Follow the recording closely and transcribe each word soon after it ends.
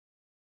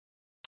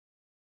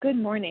Good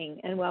morning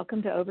and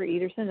welcome to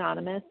Overeaters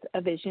Anonymous,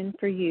 a Vision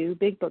for You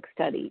Big Book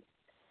Study.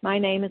 My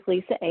name is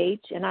Lisa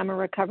H. and I'm a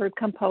recovered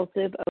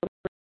compulsive overeater.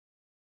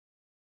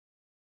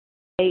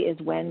 Today is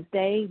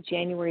Wednesday,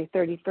 January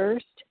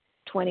 31st,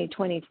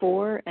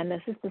 2024, and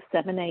this is the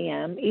 7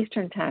 a.m.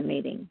 Eastern Time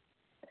meeting.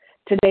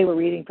 Today we're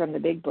reading from the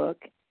Big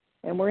Book,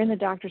 and we're in the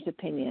doctor's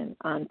opinion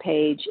on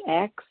page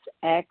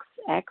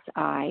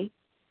XXXI.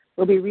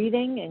 We'll be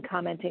reading and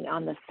commenting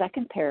on the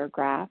second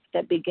paragraph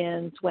that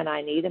begins, "When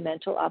I need a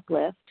mental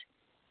uplift,"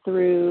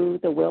 through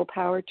the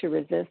willpower to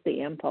resist the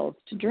impulse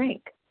to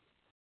drink.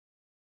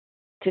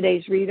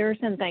 Today's readers,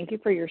 and thank you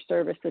for your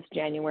service this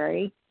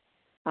January,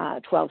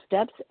 12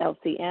 Steps,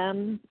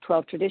 LCM,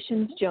 12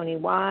 Traditions, Joni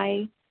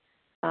Y.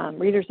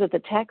 Readers of the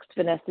text,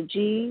 Vanessa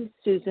G.,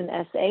 Susan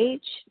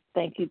S.H.,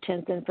 thank you,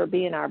 Tinson, for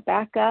being our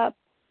backup.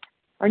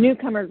 Our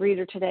newcomer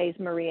reader today is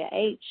Maria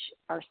H.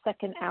 Our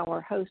second hour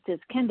host is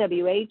Ken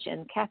W.H.,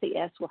 and Kathy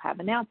S. will have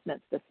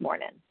announcements this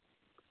morning.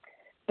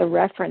 The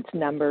reference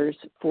numbers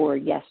for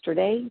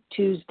yesterday,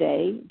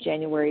 Tuesday,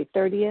 January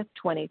 30th,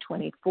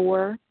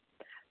 2024.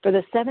 For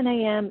the 7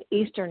 a.m.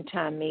 Eastern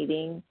Time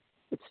meeting,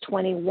 it's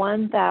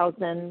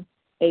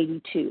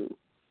 21,082.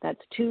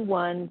 That's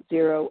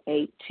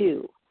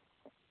 21082.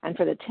 And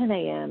for the 10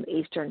 a.m.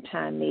 Eastern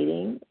Time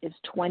meeting, it's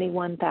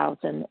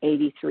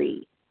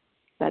 21,083.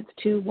 That's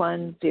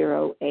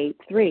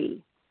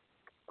 21083.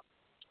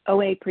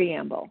 OA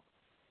Preamble.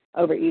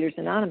 Overeaters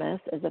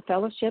Anonymous is a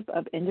fellowship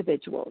of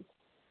individuals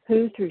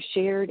who, through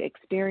shared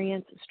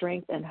experience,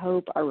 strength, and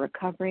hope, are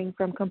recovering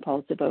from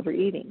compulsive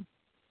overeating.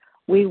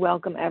 We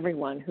welcome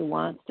everyone who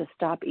wants to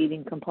stop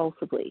eating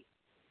compulsively.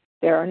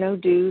 There are no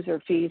dues or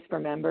fees for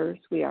members.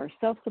 We are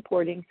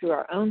self-supporting through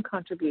our own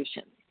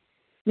contributions,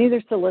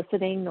 neither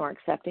soliciting nor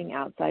accepting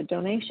outside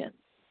donations.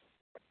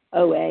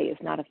 OA is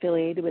not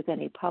affiliated with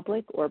any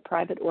public or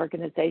private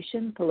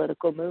organization,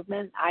 political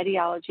movement,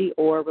 ideology,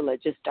 or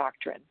religious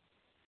doctrine.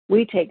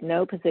 We take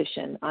no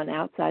position on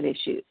outside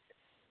issues.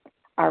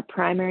 Our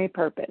primary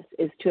purpose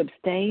is to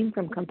abstain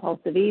from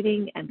compulsive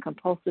eating and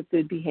compulsive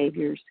food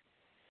behaviors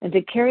and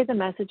to carry the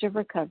message of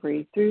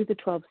recovery through the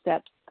 12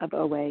 steps of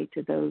OA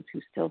to those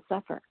who still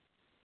suffer.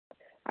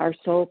 Our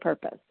sole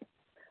purpose.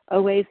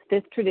 OA's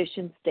fifth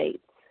tradition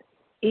states,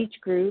 each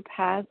group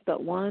has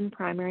but one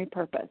primary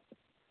purpose,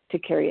 to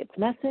carry its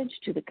message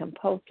to the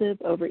compulsive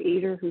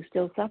overeater who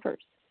still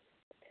suffers.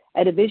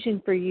 At a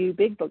Vision for You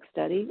Big Book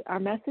Study, our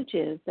message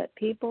is that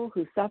people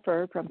who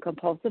suffer from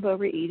compulsive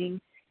overeating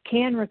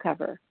can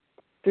recover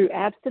through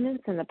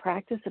abstinence and the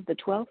practice of the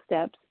 12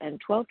 steps and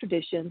 12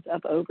 traditions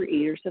of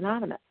Overeaters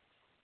Anonymous.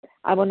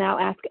 I will now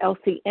ask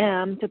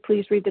LCM to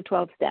please read the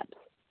 12 steps.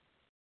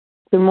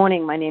 Good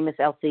morning. My name is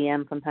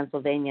LCM from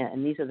Pennsylvania,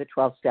 and these are the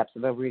 12 steps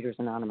of Overeaters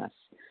Anonymous.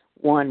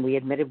 1, we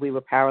admitted we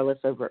were powerless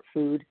over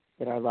food,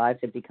 that our lives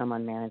had become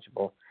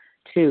unmanageable.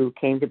 2,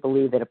 came to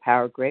believe that a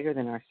power greater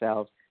than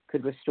ourselves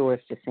could restore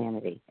us to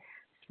sanity.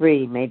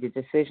 3, made the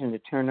decision to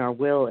turn our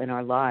will and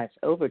our lives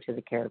over to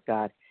the care of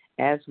God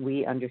as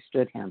we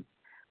understood Him.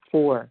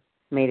 4,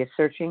 made a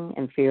searching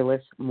and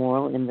fearless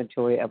moral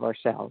inventory of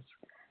ourselves.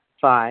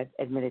 5,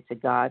 admitted to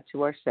God,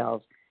 to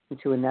ourselves,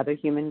 and to another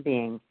human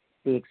being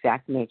the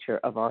exact nature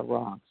of our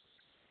wrongs.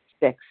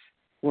 6,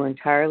 were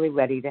entirely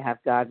ready to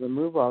have God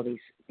remove all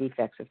these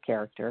defects of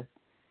character.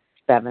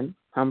 7,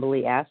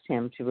 humbly asked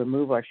Him to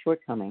remove our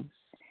shortcomings.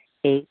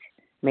 8,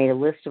 made a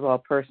list of all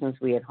persons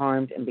we had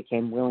harmed and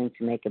became willing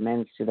to make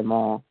amends to them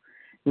all.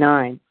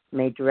 9,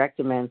 made direct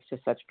amends to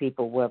such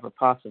people wherever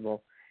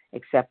possible,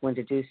 except when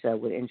to do so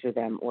would injure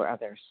them or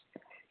others.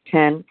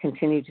 10,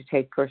 continued to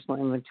take personal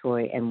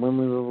inventory, and when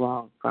we were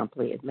wrong,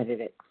 promptly admitted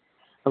it.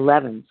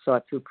 11,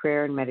 sought through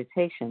prayer and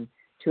meditation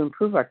to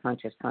improve our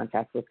conscious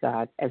contact with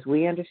God as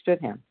we understood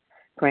Him,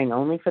 praying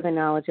only for the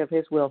knowledge of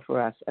His will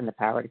for us and the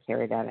power to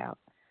carry that out.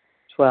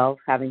 12,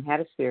 having had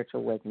a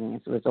spiritual awakening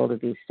as a result of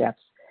these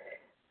steps,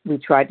 we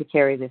tried to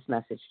carry this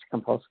message to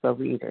compulsive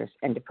overeaters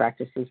and to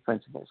practice these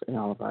principles in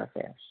all of our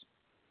affairs.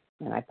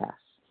 And I pass.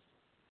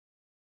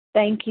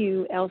 Thank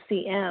you,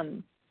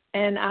 LCM.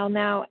 And I'll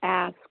now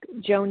ask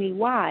Joni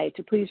Y.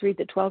 to please read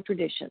the 12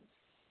 traditions.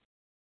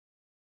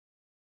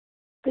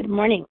 Good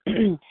morning.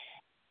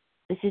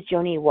 This is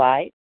Joni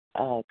Y.,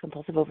 a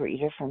compulsive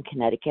overeater from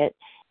Connecticut,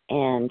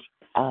 and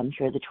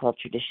here are the 12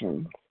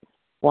 traditions.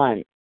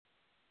 1,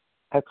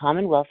 our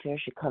common welfare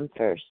should come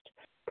first.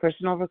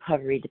 Personal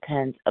recovery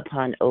depends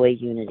upon OA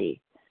unity.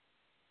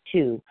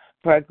 2,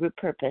 for our group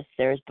purpose,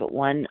 there is but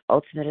one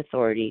ultimate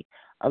authority,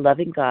 a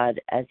loving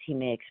God as He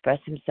may express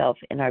Himself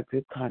in our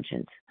group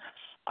conscience.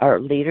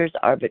 Our leaders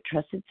are but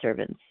trusted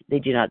servants. They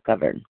do not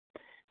govern.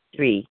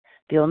 3,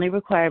 the only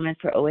requirement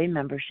for OA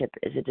membership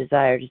is a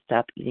desire to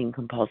stop eating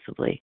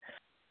compulsively.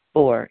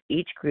 4,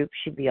 each group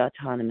should be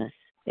autonomous,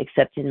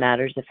 except in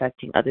matters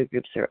affecting other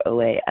groups or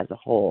OA as a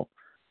whole.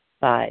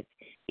 5,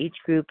 each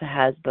group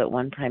has but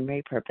one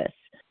primary purpose,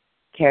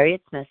 carry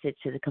its message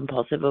to the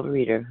compulsive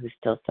overeater who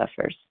still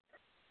suffers.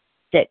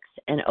 6,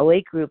 an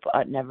OA group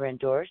ought never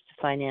endorse,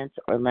 finance,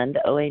 or lend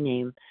the OA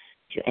name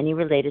to any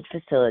related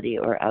facility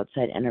or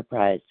outside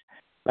enterprise,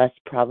 lest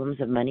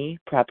problems of money,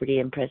 property,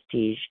 and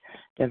prestige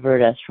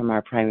divert us from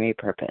our primary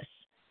purpose.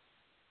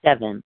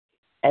 7.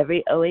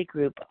 Every OA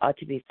group ought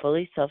to be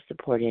fully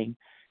self-supporting,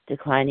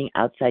 declining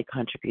outside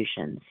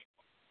contributions.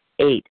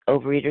 8.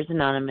 Overeaters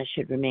Anonymous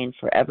should remain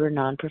forever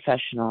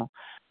non-professional,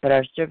 but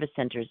our service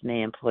centers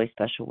may employ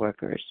special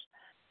workers.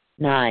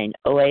 9.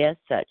 OA as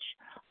such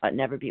ought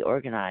never be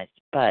organized,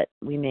 but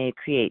we may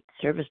create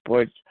service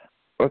boards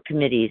or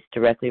committees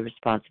directly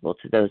responsible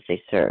to those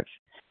they serve.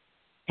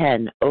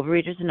 10.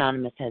 Overeaters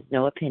Anonymous has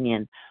no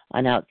opinion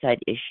on outside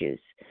issues.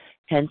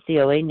 Hence, the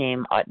OA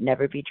name ought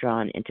never be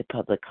drawn into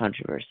public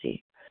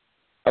controversy.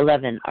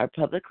 11. Our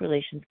public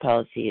relations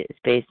policy is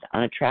based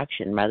on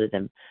attraction rather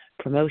than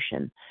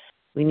promotion.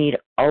 We need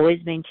always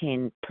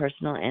maintain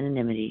personal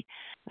anonymity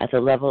at the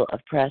level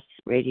of press,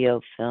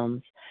 radio,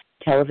 films,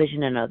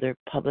 television, and other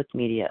public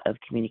media of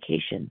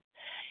communication.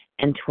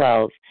 And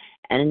 12.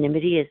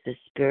 Anonymity is the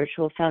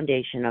spiritual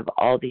foundation of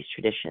all these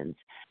traditions,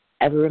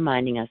 ever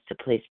reminding us to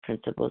place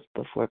principles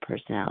before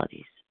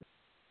personalities.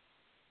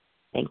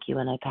 Thank you,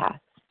 and I pass.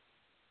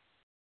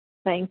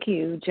 Thank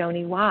you,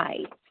 Joni Y.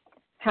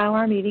 How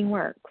our meeting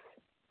works.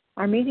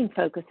 Our meeting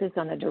focuses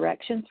on the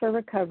directions for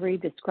recovery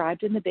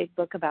described in the Big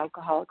Book of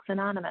Alcoholics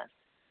Anonymous.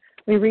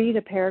 We read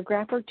a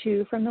paragraph or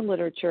two from the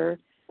literature,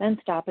 then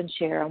stop and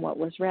share on what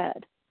was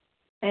read.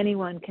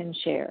 Anyone can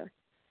share,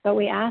 but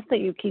we ask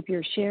that you keep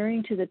your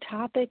sharing to the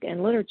topic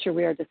and literature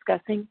we are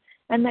discussing,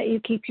 and that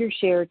you keep your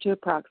share to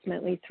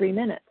approximately 3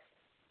 minutes.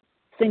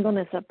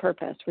 Singleness of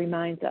purpose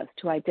reminds us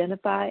to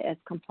identify as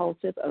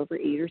compulsive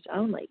overeaters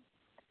only.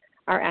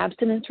 Our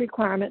abstinence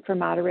requirement for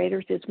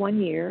moderators is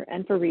 1 year,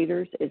 and for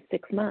readers is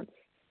 6 months.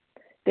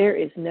 There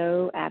is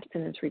no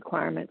abstinence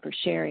requirement for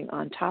sharing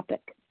on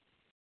topic.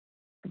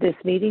 This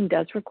meeting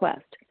does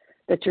request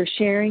that your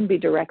sharing be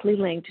directly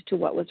linked to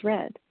what was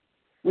read.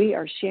 We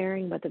are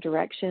sharing what the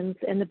directions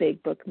in the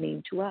Big Book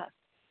mean to us.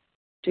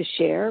 To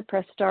share,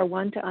 press star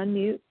 1 to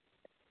unmute.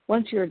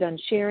 Once you are done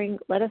sharing,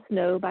 let us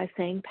know by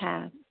saying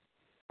pass.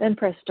 Then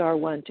press star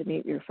 1 to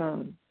mute your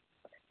phone.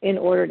 In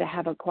order to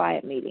have a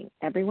quiet meeting,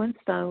 everyone's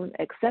phone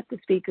except the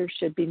speaker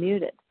should be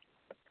muted.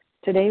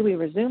 Today we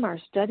resume our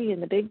study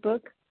in the Big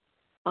Book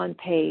on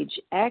page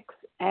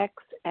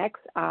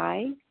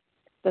XXXI,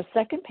 the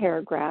second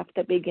paragraph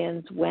that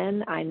begins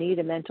when I need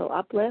a mental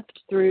uplift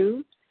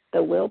through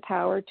the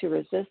willpower to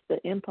resist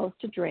the impulse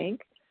to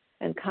drink,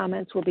 and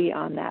comments will be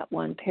on that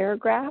one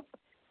paragraph.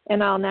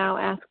 And I'll now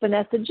ask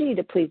Vanessa G.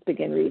 to please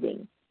begin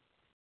reading.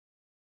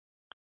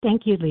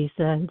 Thank you,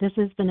 Lisa. This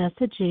is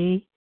Vanessa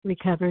G.,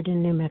 recovered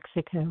in New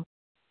Mexico.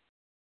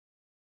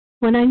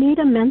 When I need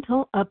a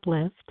mental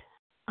uplift,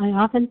 I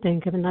often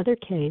think of another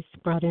case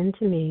brought in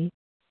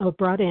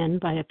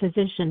by a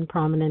physician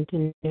prominent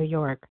in New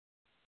York.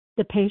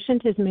 The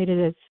patient has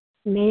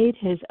made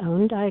his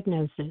own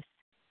diagnosis,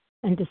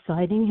 and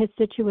deciding his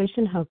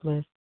situation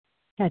hopeless,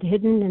 had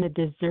hidden in a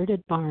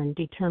deserted barn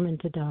determined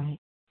to die.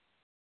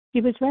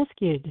 He was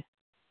rescued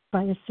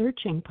by a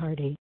searching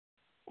party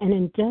and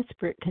in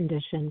desperate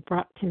condition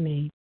brought to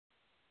me.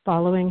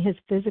 Following his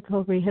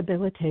physical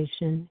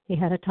rehabilitation, he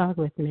had a talk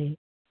with me,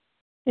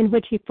 in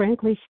which he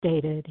frankly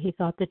stated he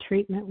thought the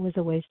treatment was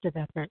a waste of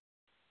effort,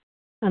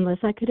 unless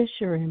I could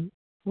assure him,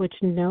 which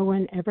no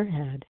one ever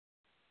had,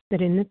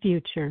 that in the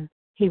future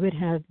he would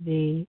have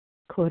the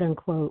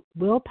quote-unquote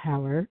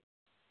willpower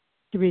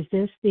to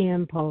resist the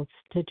impulse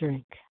to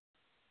drink.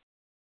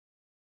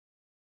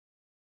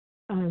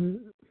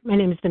 My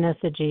name is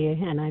Vanessa G.,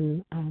 and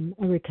I'm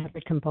a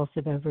recovered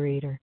compulsive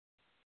overeater.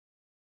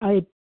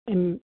 I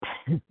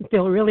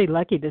feel really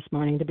lucky this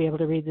morning to be able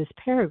to read this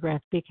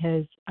paragraph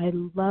because I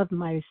love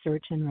my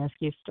search and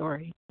rescue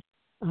story.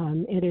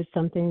 It is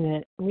something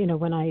that,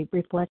 when I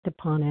reflect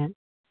upon it,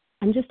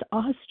 I'm just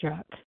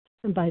awestruck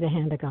by the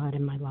hand of God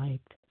in my life.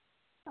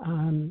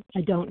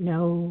 I don't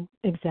know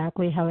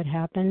exactly how it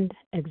happened,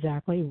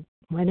 exactly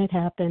when it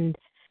happened,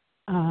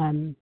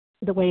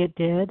 the way it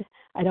did.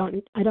 I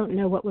don't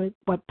know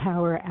what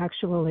power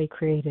actually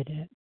created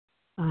it,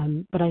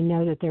 but I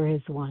know that there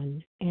is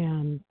one.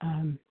 And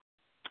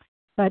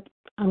but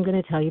I'm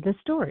going to tell you the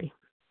story.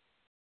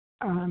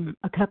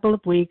 A couple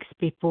of weeks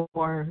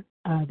before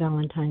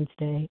Valentine's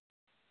Day,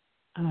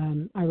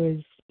 I was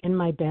in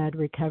my bed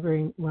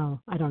recovering.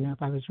 Well, I don't know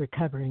if I was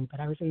recovering, but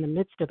I was in the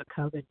midst of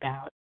a COVID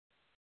bout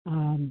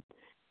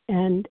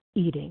and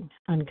eating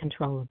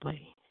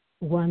uncontrollably.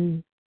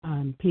 One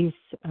piece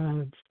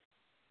of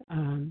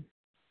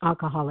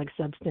alcoholic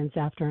substance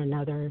after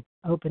another,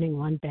 opening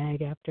one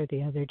bag after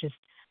the other, just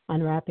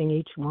unwrapping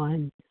each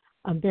one,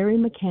 very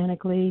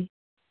mechanically,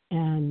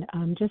 and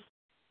just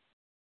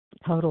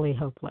totally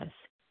hopeless.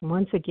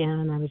 Once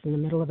again, I was in the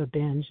middle of a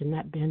binge, and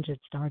that binge had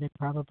started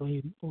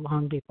probably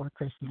long before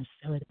Christmas,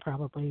 so it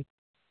probably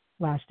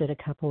lasted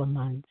a couple of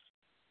months.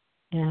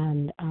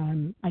 And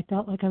I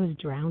felt like I was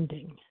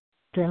drowning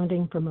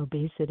from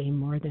obesity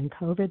more than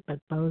COVID, but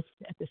both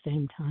at the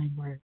same time,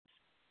 where it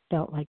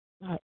felt like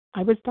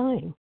I was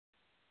dying.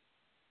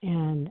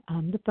 And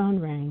the phone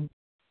rang,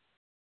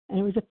 and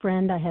it was a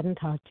friend I hadn't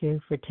talked to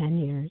for 10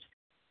 years.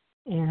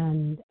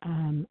 And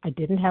I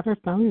didn't have her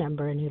phone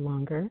number any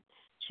longer.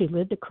 She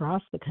lived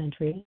across the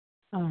country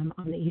on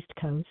the East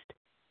Coast,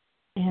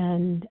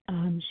 and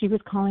she was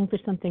calling for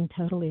something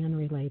totally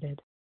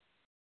unrelated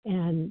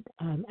and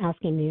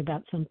asking me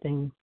about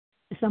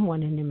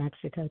someone in New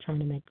Mexico, trying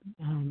to make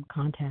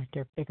contact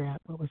or figure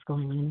out what was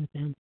going on with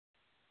them.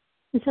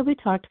 And so we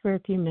talked for a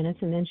few minutes,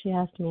 and then she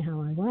asked me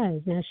how I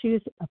was. Now, she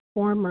was a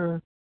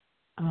former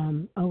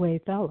OA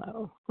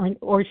fellow,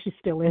 or she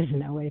still is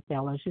an OA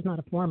fellow. She's not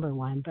a former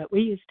one, but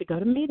we used to go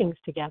to meetings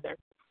together.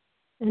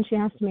 And she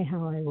asked me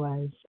how I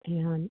was,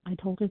 and I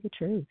told her the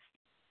truth.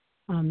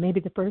 Maybe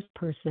the first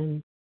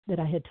person that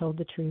I had told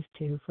the truth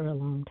to for a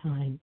long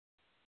time.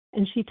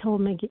 And she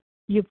told me,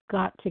 you've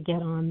got to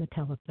get on the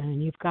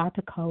telephone. You've got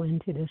to call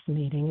into this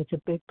meeting. It's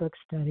a big book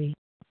study,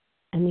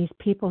 and these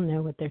people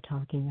know what they're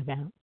talking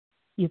about.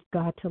 You've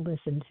got to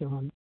listen to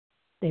them.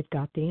 They've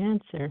got the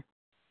answer.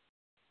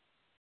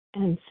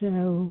 And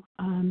so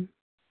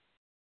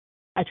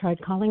I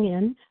tried calling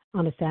in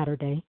on a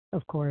Saturday,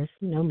 of course,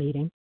 no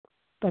meeting,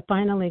 but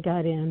finally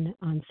got in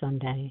on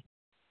Sunday.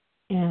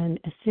 And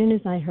as soon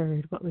as I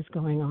heard what was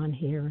going on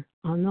here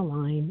on the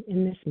line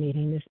in this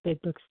meeting, this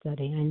big book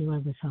study, I knew I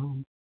was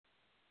home.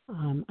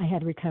 I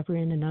had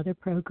recovery in another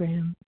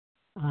program.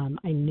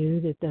 I knew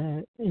that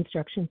the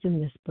instructions in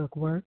this book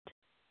worked,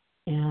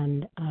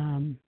 and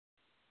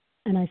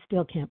I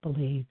still can't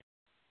believe,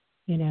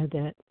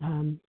 that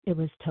it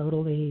was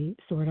totally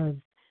sort of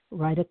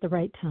right at the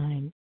right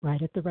time,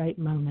 right at the right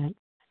moment,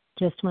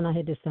 just when I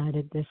had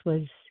decided this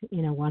was,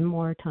 one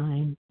more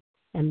time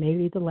and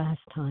maybe the last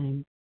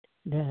time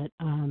that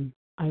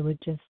I would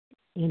just,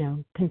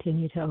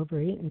 continue to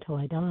overeat until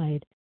I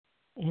died.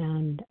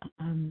 And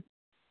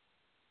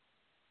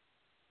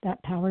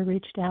that power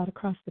reached out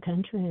across the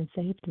country and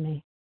saved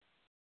me.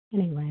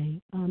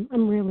 Anyway,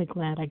 I'm really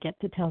glad I get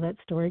to tell that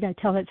story. I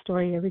tell that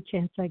story every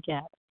chance I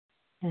get.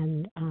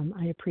 And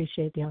I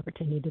appreciate the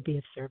opportunity to be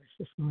of service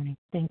this morning.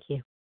 Thank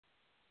you.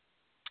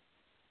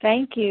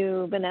 Thank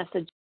you, Vanessa,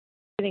 for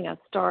getting us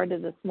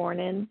started this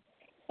morning.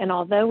 And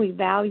although we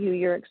value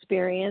your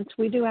experience,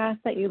 we do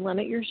ask that you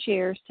limit your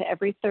shares to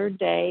every third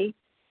day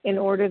in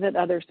order that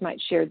others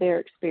might share their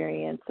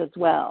experience as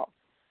well.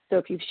 So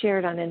if you've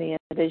shared on any of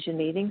the vision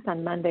meetings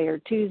on Monday or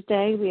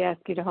Tuesday, we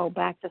ask you to hold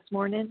back this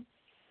morning.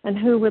 And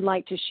who would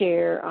like to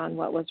share on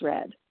what was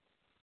read?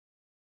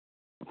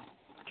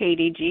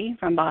 Katie G.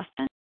 from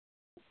Boston.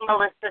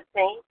 Melissa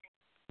C.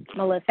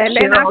 Melissa.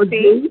 Cheryl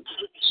G.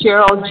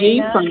 Cheryl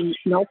G. from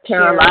North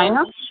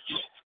Carolina.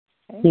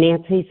 Okay.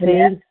 Nancy C.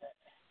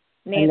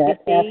 Nancy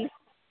Annette C.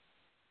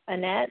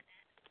 Annette.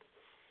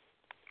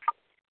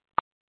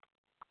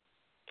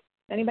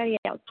 Anybody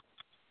else?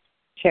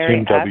 Sherry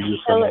Tim W.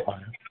 from Ohio.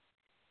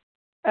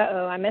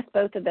 Uh-oh, I missed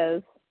both of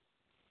those.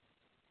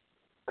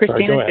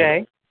 Christina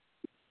J.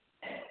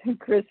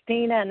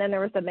 Christina, and then there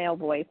was a male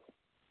voice.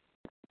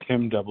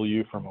 Tim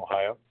W. from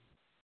Ohio.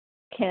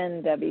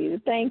 Ken W.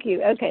 Thank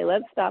you. Okay,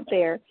 let's stop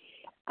there.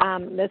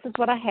 This is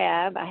what I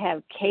have. I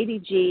have Katie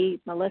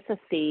G., Melissa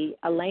C.,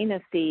 Elena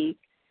C.,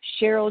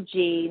 Cheryl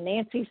G.,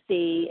 Nancy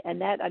C.,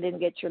 Annette, I didn't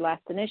get your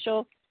last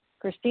initial,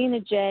 Christina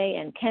J.,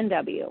 and Ken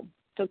W.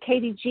 So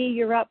Katie G.,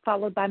 you're up,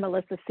 followed by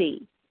Melissa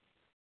C.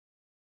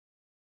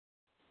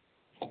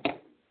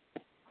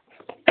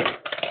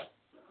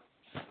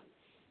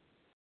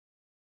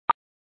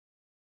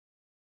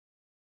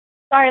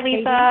 Sorry,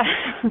 Lisa.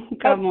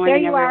 Good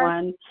morning,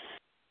 everyone. Are.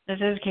 This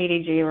is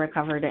Katie G.,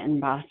 recovered in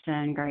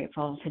Boston.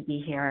 Grateful to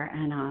be here.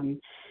 And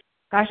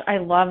gosh, I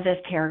love this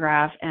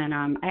paragraph. And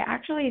I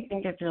actually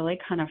think it's really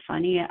kind of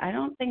funny. I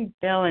don't think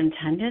Bill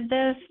intended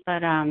this,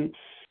 but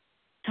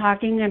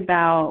talking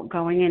about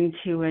going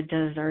into a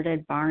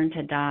deserted barn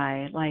to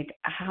die, like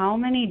how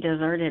many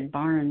deserted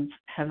barns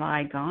have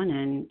I gone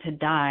in to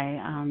die?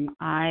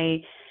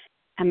 I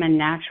am a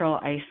natural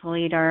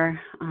isolator,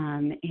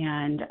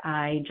 and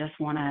I just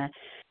want to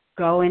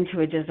go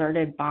into a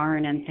deserted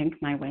barn and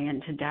think my way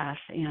into death.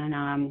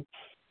 And,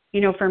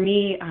 for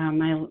me,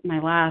 my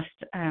last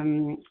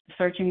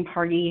searching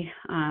party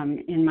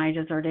in my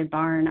deserted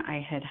barn,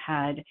 I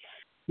had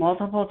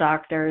multiple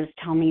doctors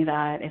tell me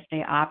that if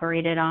they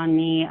operated on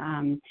me,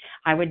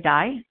 I would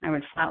die. I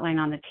would flatline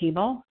on the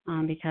table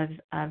because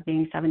of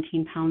being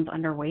 17 pounds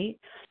underweight.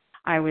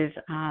 I was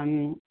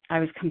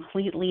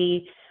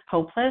completely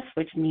hopeless,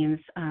 which means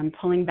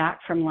pulling back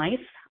from life.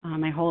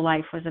 My whole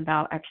life was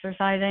about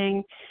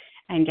exercising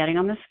and getting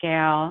on the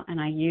scale, and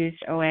I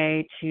used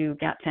OA to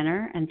get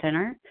thinner and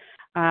thinner.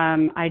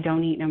 I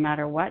don't eat no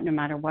matter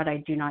what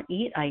I do not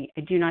eat. I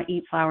do not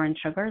eat flour and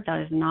sugar.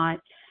 That is not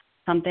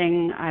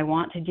something I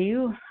want to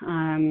do.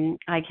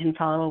 I can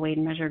follow a weighed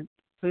and measured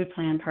food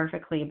plan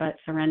perfectly, but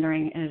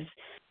surrendering is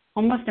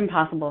almost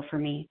impossible for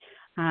me.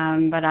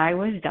 But I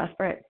was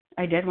desperate.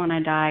 I did want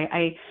to die.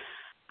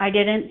 I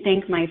didn't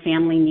think my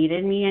family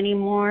needed me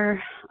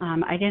anymore.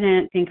 I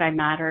didn't think I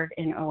mattered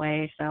in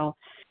OA. So,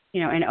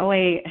 and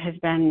OA has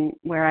been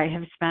where I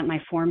have spent my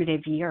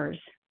formative years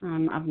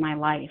of my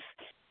life.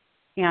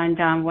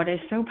 And what is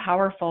so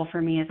powerful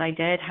for me is I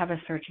did have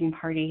a searching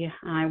party.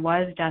 I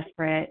was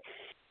desperate.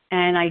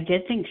 And I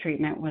did think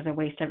treatment was a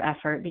waste of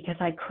effort because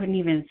I couldn't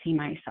even see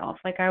myself.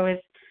 Like I was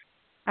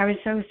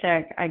so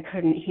sick, I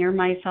couldn't hear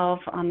myself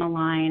on the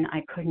line.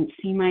 I couldn't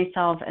see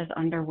myself as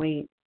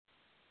underweight.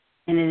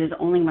 And it is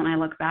only when I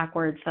look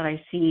backwards that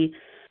I see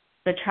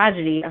the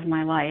tragedy of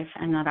my life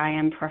and that I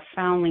am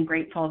profoundly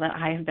grateful that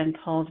I have been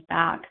pulled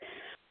back.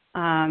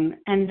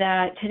 And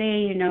that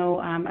today,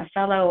 a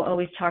fellow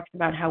always talks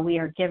about how we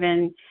are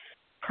given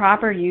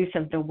proper use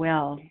of the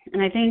will.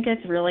 And I think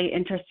it's really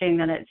interesting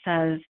that it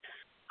says,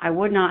 I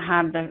would not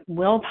have the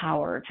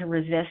willpower to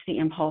resist the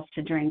impulse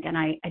to drink. And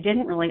I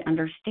didn't really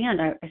understand.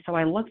 So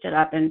I looked it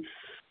up, and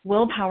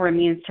willpower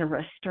means to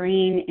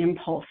restrain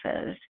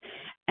impulses.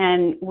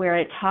 And where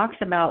it talks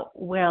about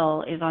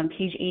will is on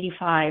page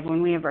 85.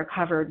 When we have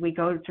recovered, we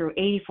go through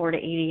 84 to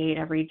 88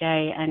 every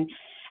day.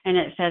 And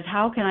it says,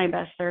 how can I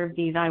best serve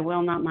thee? Thy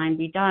will, not mine,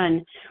 be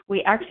done.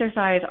 We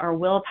exercise our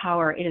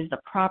willpower. It is the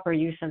proper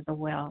use of the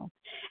will.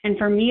 And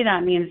for me,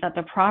 that means that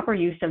the proper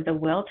use of the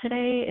will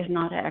today is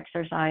not to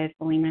exercise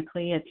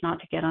bulimically. It's not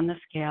to get on the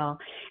scale.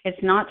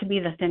 It's not to be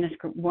the thinnest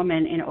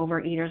woman in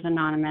Overeaters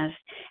Anonymous.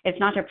 It's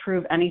not to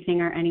prove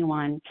anything or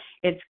anyone.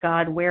 It's,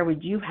 God, where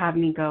would you have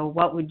me go?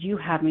 What would you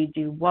have me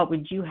do? What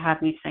would you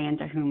have me say, and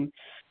to whom?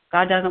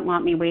 God doesn't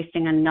want me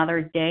wasting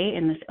another day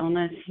in this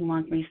illness. He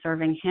wants me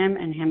serving him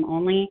and him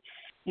only.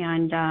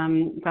 And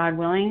God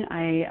willing,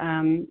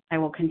 I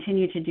will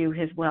continue to do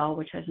his will,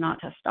 which is not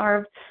to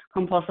starve,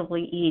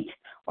 compulsively eat,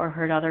 or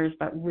hurt others,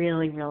 but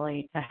really,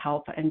 really to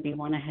help and be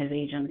one of his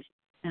agents.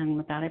 And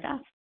with that, I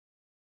pass.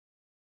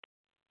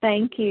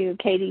 Thank you,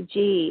 Katie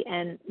G.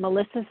 And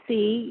Melissa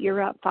C.,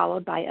 you're up,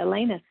 followed by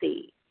Elena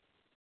C.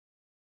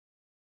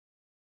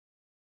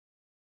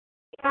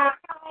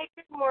 Hi,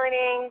 good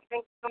morning.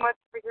 Thanks so much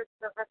for your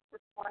service this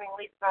morning,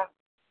 Lisa.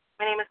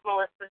 My name is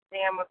Melissa C.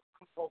 I'm a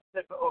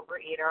compulsive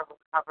overeater,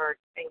 recovered,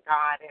 thank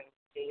God, in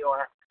New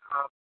York.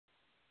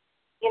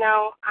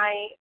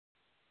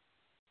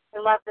 I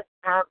love this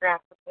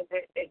paragraph because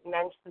it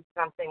mentions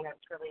something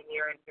that's really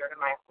near and dear to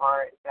my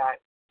heart,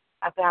 that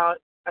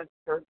about a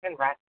search and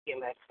rescue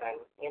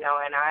mission,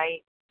 and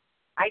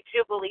I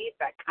do believe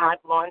that God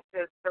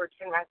launches search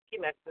and rescue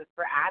missions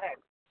for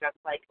addicts just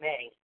like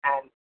me.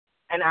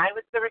 And I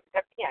was the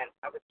recipient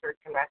of a search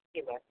and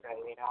rescue mission.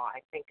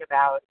 I think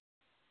about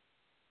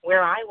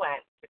where I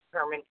went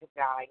determined to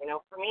die.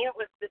 For me it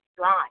was this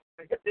drive,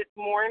 this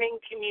morning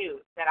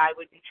commute that I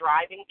would be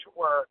driving to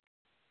work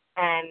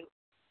and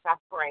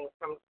suffering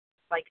from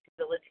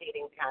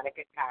debilitating panic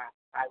attacks.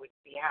 I would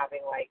be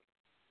having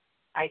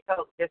I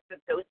felt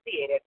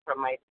disassociated from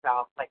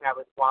myself, like I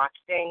was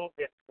watching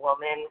this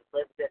woman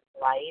live this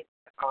life,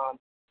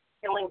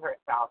 killing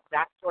herself.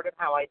 That's sort of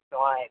how I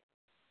saw it.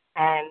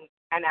 And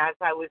as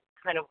I was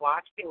kind of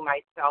watching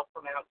myself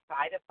from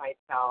outside of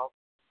myself,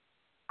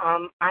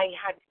 I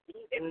had to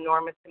eat an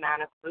enormous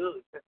amount of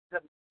food just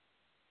to,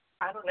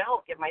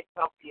 give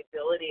myself the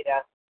ability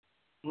to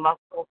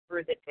muscle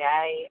through the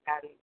day.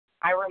 And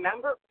I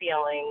remember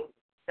feeling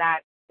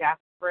that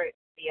desperate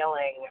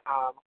feeling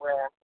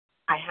where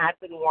I had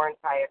been warned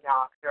by a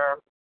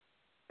doctor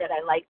that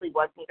I likely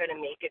wasn't going to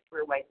make it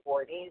through my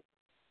 40s,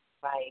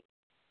 my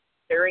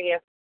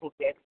serious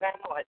conviction,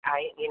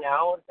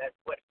 that's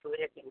what food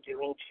had been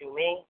doing to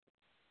me,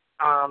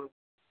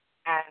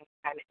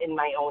 and in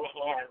my own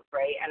hands,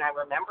 right? And I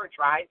remember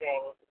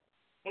driving,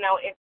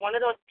 it's one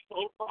of those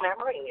painful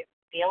memories,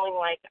 feeling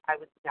like I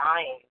was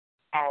dying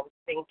and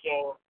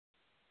thinking,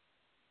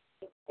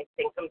 I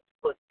think I'm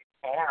supposed to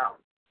care.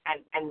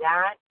 And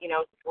that,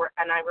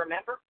 and I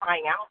remember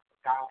crying out to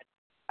God,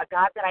 a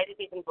God that I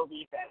didn't even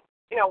believe in.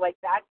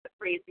 That's the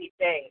crazy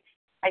thing.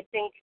 I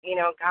think,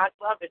 God's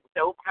love is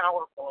so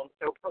powerful and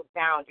so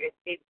profound. It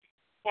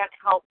can't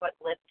help but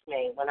lift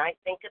me when I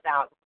think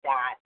about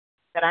that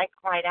I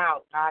cried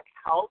out, God,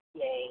 help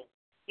me.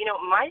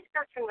 My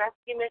search and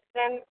rescue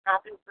mission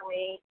happened for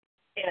me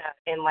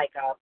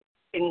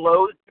in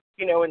Lowe's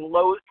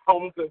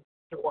home goods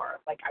store.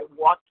 I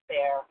walked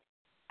there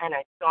and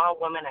I saw a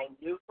woman I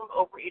knew from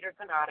Overeaters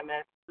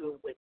Anonymous who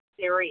was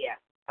serious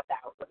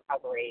about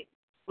recovery,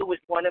 who was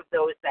one of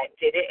those that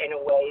did it in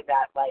a way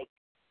that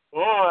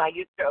I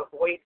used to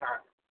avoid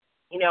her.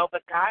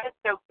 But God is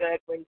so good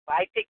when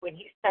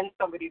he sends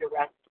somebody to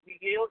rescue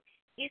you,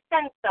 he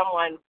sends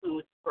someone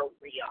who's for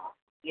real,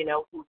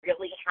 who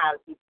really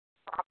who's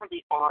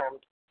properly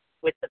armed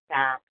with the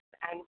facts.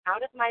 And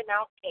out of my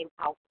mouth came,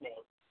 help me.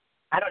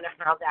 I don't know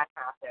how that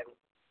happened.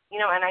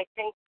 And I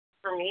think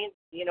for me,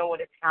 what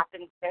has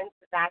happened since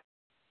is that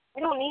I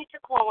don't need to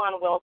call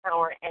on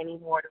willpower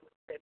anymore to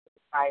resist the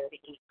desire to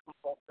eat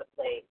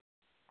compulsively.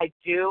 I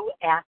do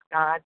ask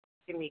God to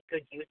give me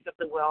good use of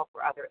the will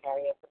for other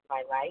areas of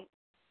my life.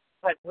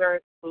 But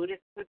where food is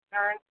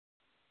concerned,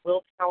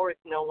 willpower is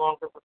no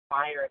longer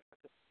required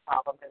because the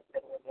problem has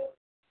been removed.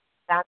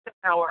 That's the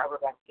power of a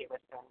rescue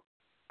mission.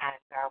 And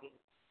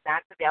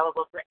that's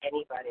available for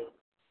anybody.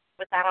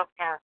 With that, I'll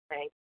pass.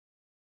 Thanks.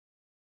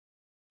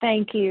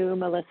 Thank you,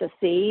 Melissa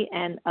C.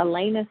 And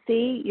Elena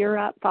C., you're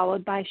up,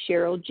 followed by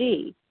Cheryl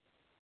G.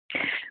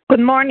 Good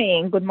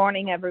morning. Good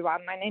morning,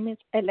 everyone. My name is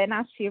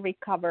Elena C.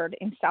 Recovered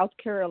in South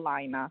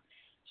Carolina.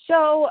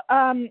 So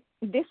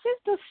this is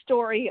the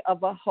story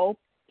of a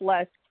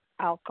hopeless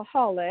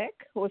alcoholic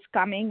who's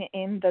coming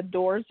in the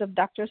doors of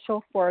Dr.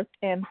 Soforth.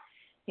 And,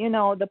 you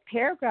know, the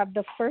paragraph,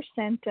 the first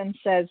sentence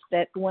says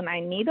that when I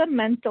need a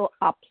mental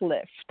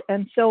uplift.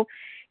 And so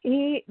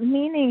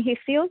meaning he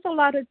feels a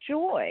lot of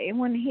joy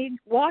when he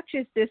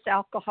watches this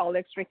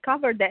alcoholics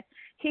recover that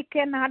he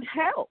cannot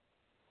help.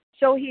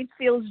 So he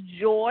feels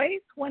joy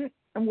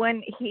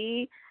when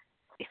he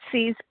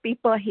sees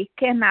people he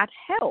cannot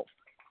help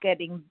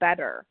getting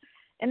better.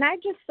 And I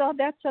just thought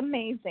that's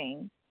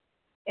amazing.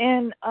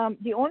 And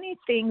the only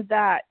thing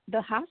that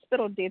the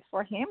hospital did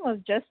for him was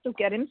just to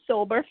get him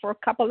sober for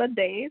a couple of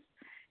days.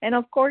 And,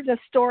 of course, the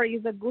story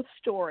is a good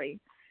story.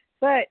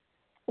 But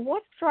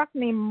what struck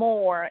me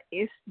more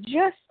is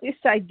just this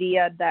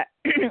idea that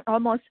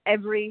almost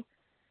every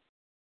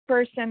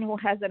person who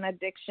has an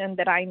addiction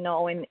that I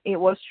know, and it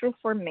was true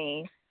for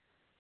me,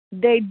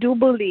 they do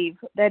believe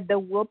that the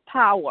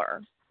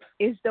willpower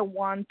is the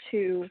one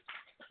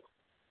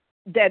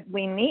that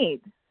we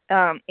need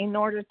in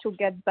order to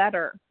get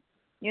better.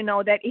 You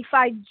know, that if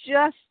I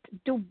just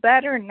do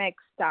better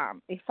next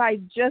time, if I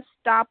just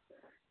stop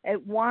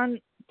at one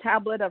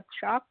tablet of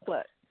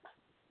chocolate,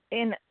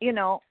 and, you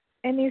know,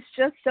 and it's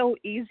just so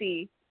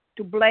easy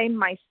to blame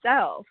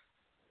myself.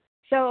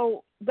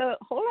 So the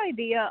whole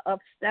idea of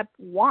step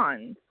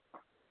one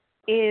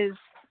is,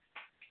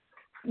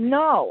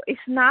 no, it's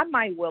not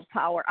my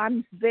willpower.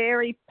 I'm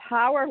very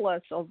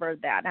powerless over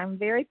that. I'm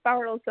very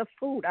powerless of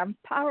food. I'm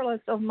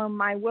powerless over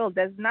my will.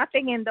 There's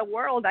nothing in the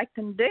world I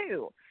can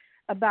do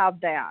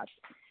about that.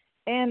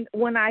 And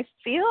when I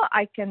feel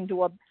I can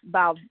do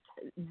about,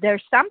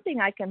 there's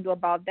something I can do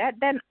about that,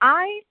 then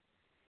I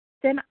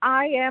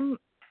am,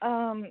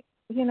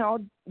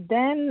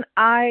 then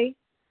I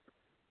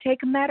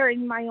take matter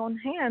in my own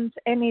hands,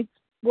 and it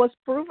was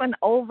proven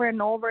over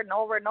and over and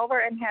over and over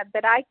and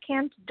that I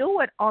can't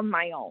do it on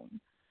my own.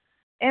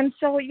 And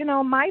so, you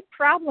know, my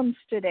problems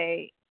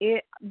today,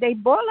 they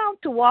boil down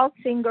to one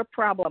single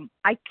problem.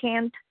 I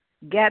can't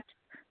get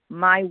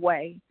my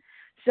way.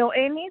 So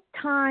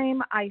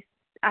anytime I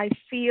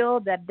feel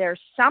that there's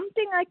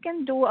something I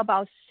can do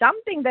about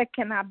something that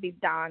cannot be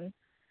done,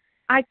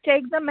 I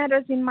take the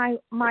matters in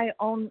my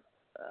own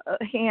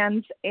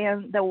hands,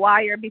 and the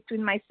wire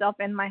between myself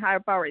and my higher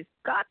power is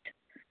cut.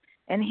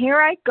 And here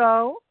I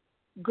go,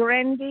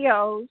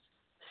 grandiose,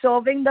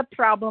 solving the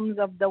problems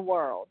of the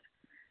world.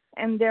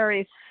 And there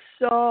is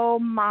so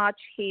much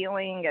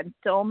healing and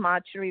so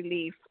much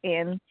relief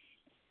in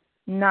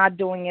not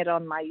doing it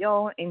on my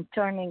own, in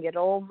turning it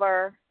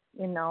over,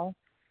 you know,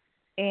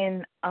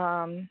 in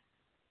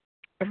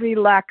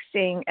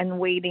relaxing and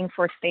waiting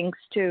for things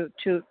to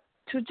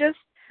just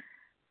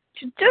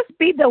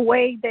be the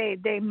way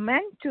they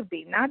meant to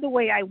be, not the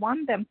way I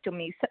want them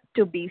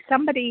to be.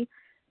 Somebody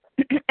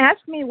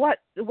asked me, what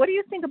do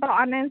you think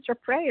about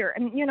unanswered prayer?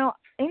 And, you know,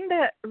 in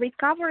the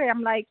recovery,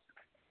 I'm like,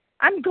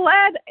 I'm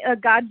glad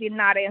God did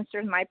not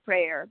answer my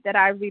prayer that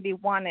I really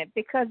wanted,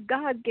 because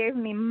God gave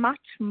me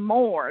much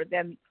more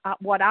than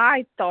what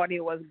I thought it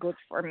was good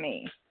for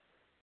me.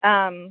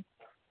 And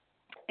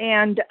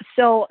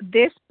so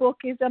this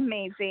book is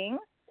amazing.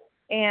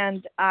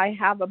 And I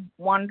have a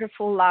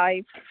wonderful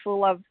life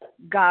full of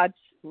God's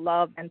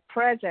love and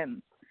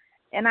presence.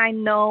 And I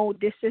know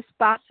this is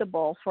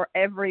possible for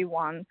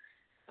everyone,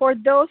 for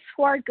those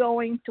who are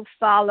going to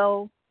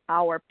follow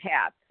our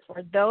path,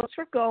 for those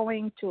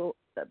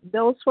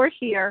who are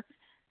here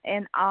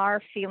and are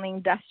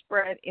feeling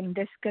desperate in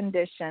this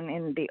condition,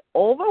 in the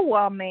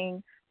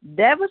overwhelming,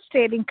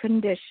 devastating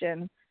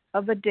condition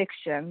of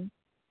addiction.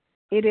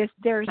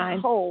 There's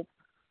hope.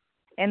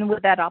 And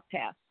with that, I'll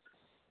pass.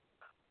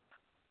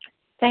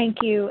 Thank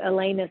you,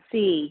 Elena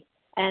C.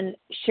 And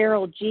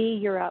Cheryl G.,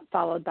 you're up,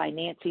 followed by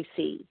Nancy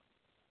C.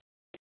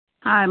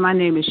 Hi, my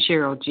name is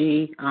Cheryl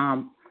G.,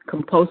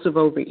 compulsive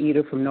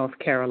overeater from North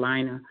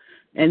Carolina.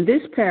 And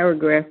this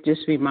paragraph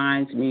just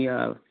reminds me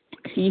of,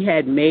 he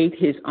had made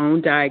his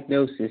own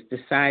diagnosis,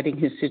 deciding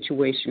his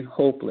situation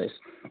hopeless.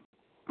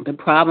 The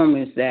problem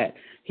is that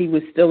he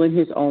was still in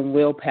his own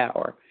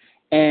willpower.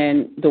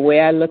 And the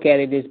way I look at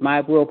it is, my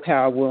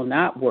willpower will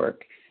not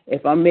work.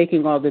 If I'm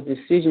making all the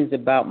decisions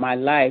about my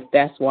life,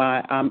 that's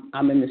why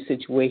I'm in the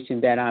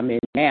situation that I'm in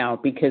now,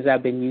 because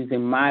I've been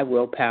using my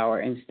willpower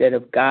instead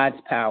of God's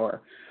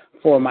power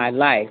for my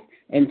life.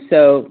 And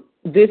so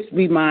this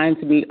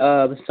reminds me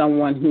of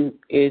someone who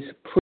is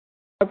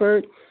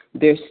pre-recovered.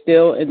 They're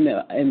still in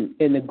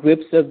the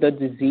grips of the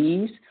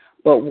disease,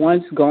 but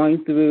once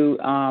going through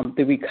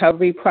the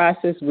recovery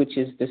process, which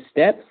is the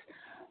steps,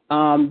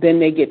 then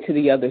they get to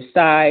the other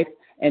side.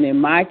 And in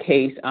my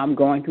case, I'm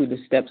going through the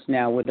steps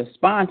now with a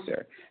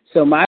sponsor.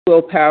 So my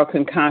willpower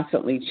can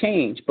constantly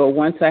change. But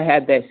once I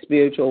had that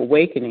spiritual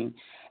awakening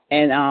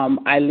and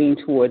I lean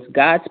towards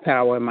God's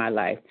power in my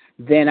life,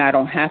 then I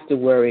don't have to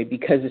worry,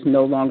 because it's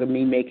no longer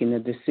me making the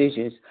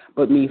decisions,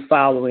 but me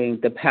following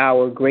the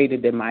power greater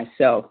than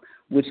myself,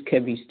 which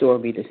can restore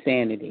me to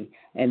sanity,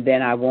 and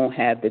then I won't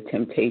have the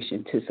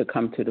temptation to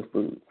succumb to the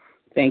food.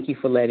 Thank you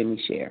for letting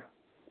me share.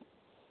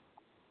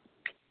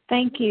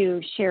 Thank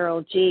you,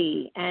 Cheryl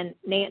G. And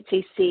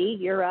Nancy C.,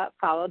 you're up,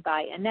 followed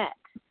by Annette.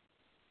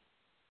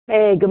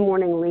 Hey, good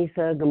morning,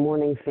 Lisa. Good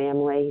morning,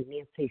 family.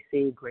 Nancy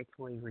C.,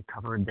 gratefully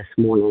recovered this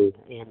morning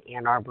in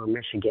Ann Arbor,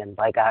 Michigan,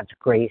 by God's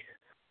grace.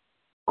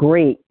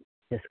 Great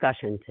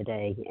discussion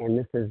today, and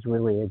this is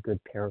really a good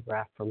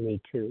paragraph for me,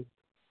 too.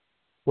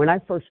 When I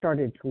first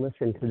started to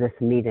listen to this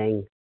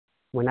meeting,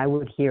 when I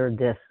would hear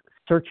this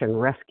search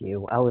and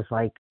rescue, I was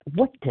like,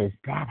 what does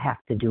that have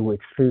to do with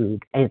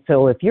food? And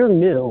so if you're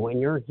new and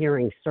you're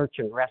hearing search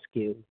and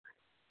rescue,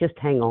 just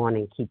hang on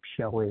and keep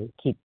showing,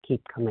 keep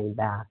coming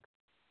back.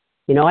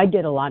 You know, I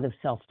did a lot of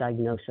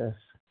self-diagnosis.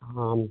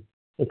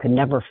 It could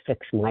never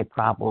fix my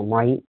problem,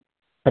 right?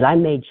 But I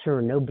made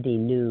sure nobody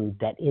knew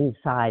that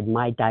inside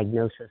my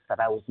diagnosis that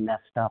I was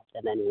messed up,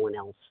 that anyone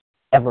else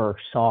ever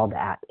saw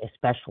that,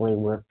 especially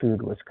where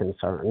food was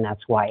concerned.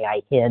 That's why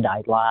I hid,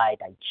 I lied,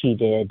 I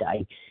cheated,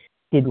 I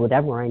did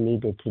whatever I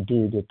needed to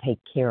do to take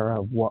care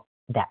of what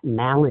that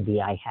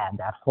malady I had,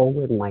 that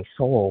hole in my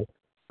soul.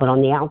 But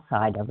on the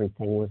outside,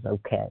 everything was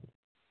okay.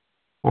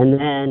 And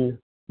then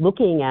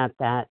looking at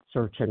that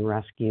search and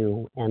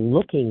rescue and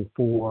looking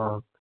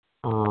for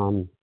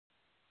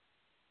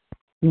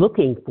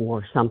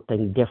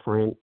something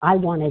different, I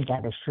wanted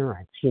that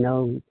assurance. You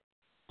know,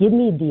 give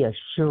me the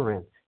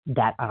assurance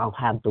that I'll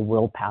have the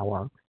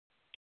willpower.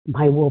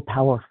 My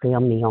willpower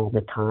failed me all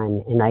the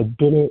time, and I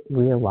didn't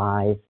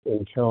realize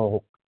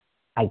until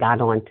I got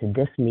onto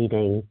this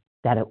meeting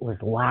that it was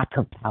lack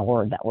of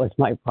power that was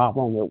my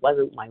problem. It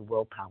wasn't my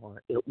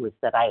willpower. It was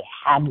that I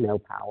had no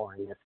power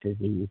in this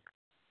disease.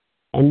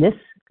 And this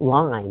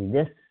line,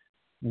 this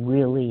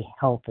really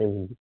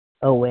helping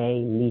OA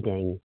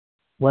meeting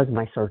was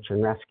my search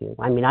and rescue.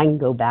 I mean, I can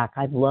go back.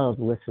 I love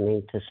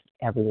listening to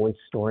everyone's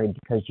story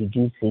because you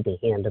do see the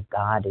hand of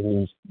God,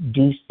 and you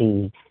do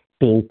see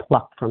being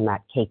plucked from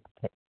that cake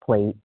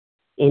plate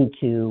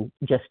into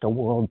just a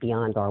world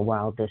beyond our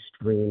wildest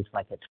dreams,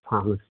 like it's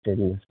promised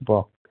in this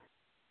book.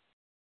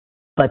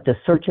 But the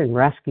search and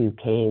rescue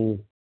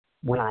came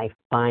when I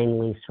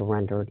finally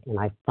surrendered and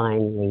I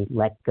finally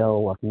let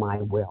go of my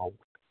will.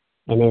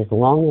 And as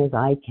long as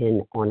I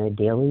can, on a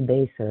daily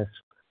basis,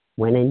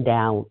 when in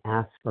doubt,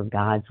 ask for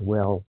God's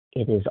will,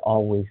 it is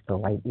always the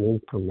right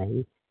move for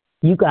me.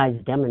 You guys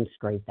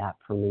demonstrate that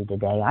for me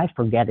today. I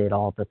forget it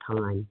all the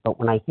time, but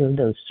when I hear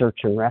those search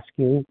and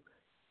rescue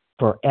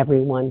for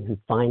everyone who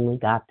finally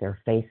got their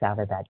face out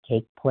of that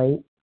cake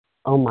plate,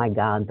 oh my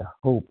God, the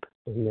hope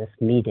in this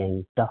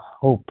meeting, the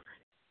hope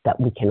that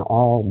we can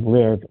all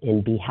live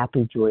and be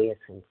happy, joyous,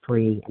 and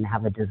free and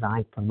have a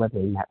design for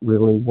living that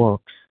really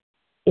works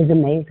is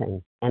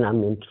amazing. And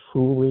I'm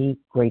truly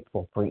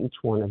grateful for each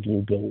one of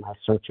you being my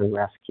search and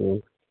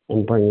rescue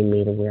and bringing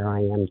me to where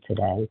I am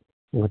today.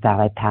 And with that,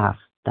 I pass.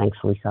 Thanks,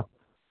 Lisa.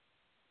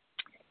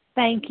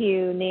 Thank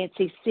you,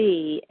 Nancy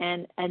C.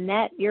 And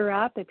Annette, you're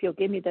up. If you'll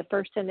give me the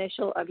first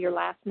initial of your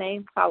last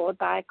name, followed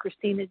by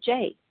Christina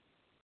J.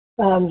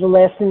 The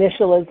last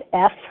initial is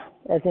F,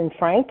 as in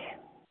Frank.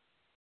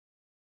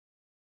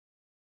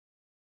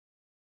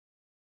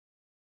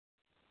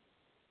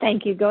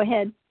 Thank you. Go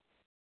ahead.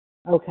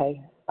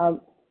 Okay.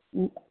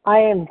 I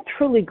am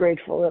truly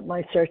grateful that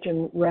my search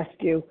and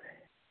rescue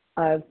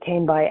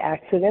came by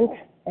accident,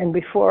 and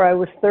before I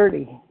was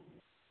 30.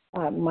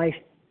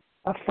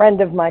 A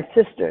friend of my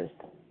sister's,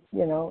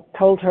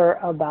 told her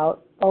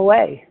about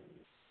OA,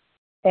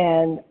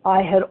 and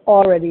I had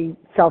already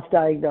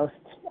self-diagnosed.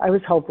 I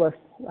was hopeless.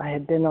 I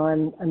had been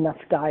on enough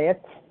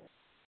diets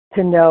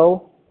to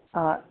know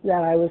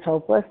that I was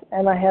hopeless,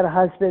 and I had a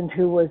husband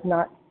who was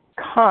not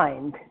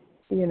kind,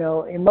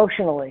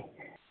 emotionally,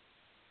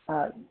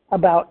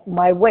 about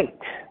my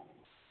weight,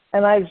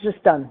 and I was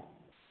just done.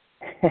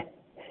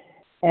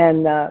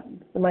 And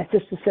my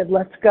sister said,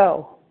 "Let's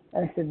go."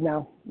 And I said,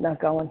 "No,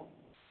 not going."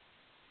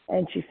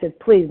 And she said,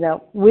 "Please."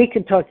 Now, we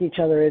could talk each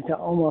other into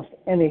almost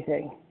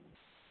anything.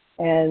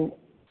 And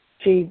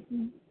she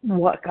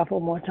a couple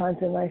more times,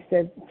 and I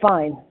said,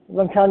 "Fine.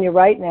 I'm telling you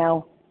right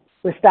now,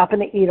 we're stopping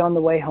to eat on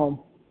the way home."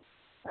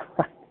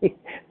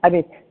 I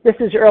mean, this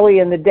is early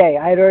in the day.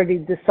 I had already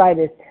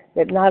decided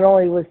that not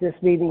only was this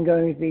meeting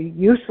going to be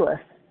useless,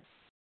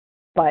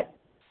 but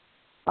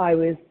I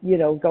was,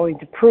 going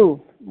to prove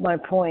my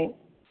point.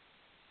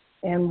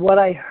 And what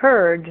I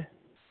heard,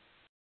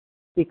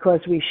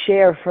 because we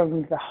share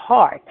from the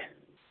heart,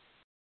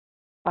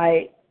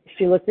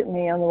 she looked at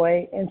me on the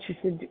way and she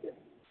said, "Do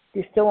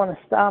you still want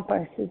to stop?"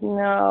 I said,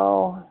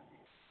 "No."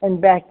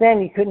 And back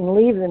then you couldn't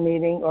leave the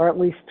meeting, or at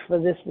least for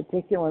this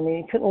particular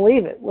meeting, you couldn't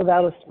leave it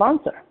without a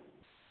sponsor.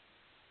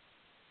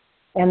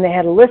 And they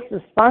had a list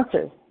of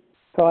sponsors,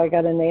 so I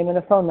got a name and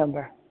a phone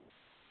number.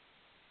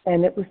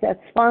 And it was that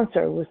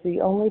sponsor was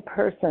the only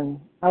person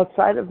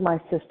outside of my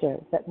sister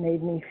that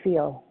made me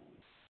feel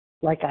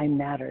like I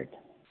mattered.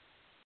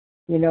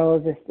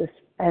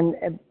 And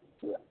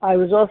I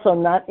was also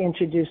not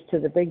introduced to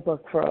the big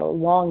book for a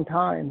long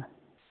time,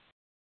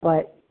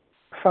 but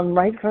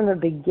right from the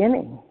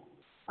beginning,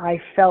 I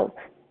felt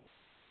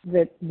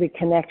that the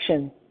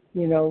connection,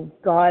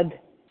 God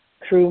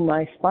through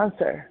my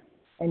sponsor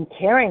and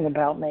caring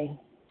about me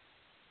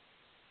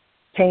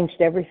changed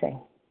everything.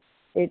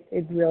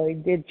 It really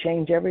did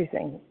change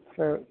everything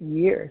for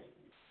years.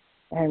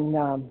 And,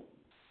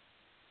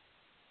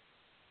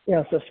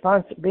 so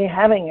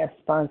having a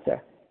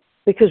sponsor,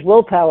 because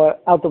willpower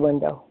out the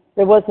window.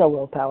 There was no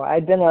willpower.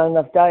 I'd been on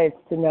enough diets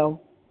to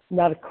know,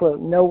 not a clue,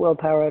 no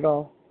willpower at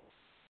all.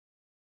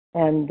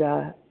 And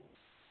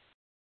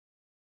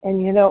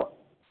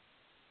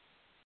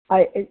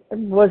it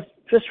was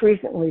just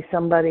recently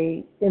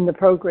somebody in the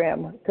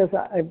program, because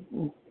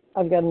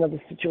I've got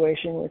another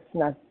situation. It's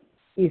not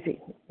easy,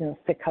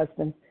 sick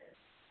husband.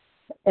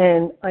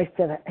 And I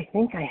said, I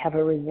think I have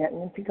a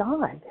resentment to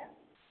God,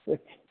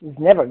 which is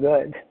never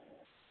good.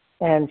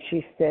 And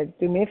she said,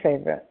 do me a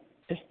favor,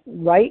 just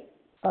write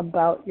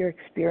about your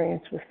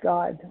experience with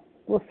God.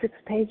 Well, 6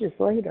 pages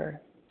later,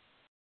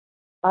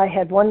 I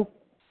had one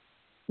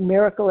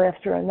miracle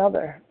after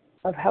another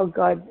of how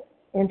God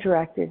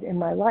interacted in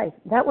my life.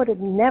 That would have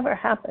never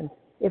happened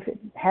if it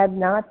had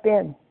not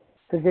been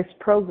for this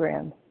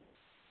program.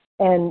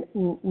 And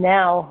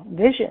now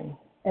Vision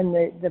and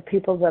the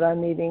people that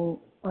I'm meeting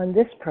on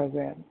this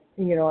program,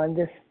 on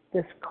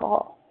this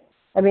call.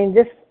 I mean,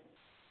 this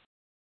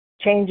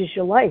changes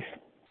your life.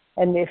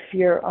 And if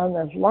you're on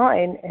the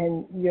line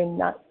and you're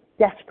not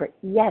desperate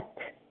yet,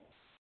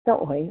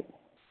 don't wait.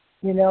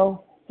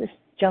 Just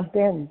jump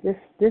in.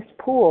 This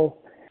pool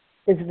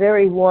is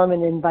very warm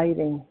and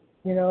inviting.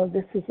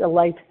 This is a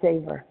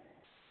lifesaver.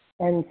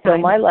 And so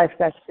my life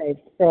got saved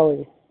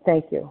early.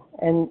 Thank you.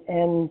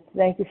 And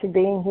thank you for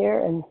being here.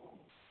 And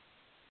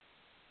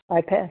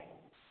I pass.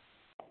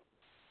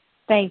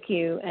 Thank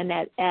you,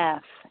 Annette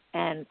F.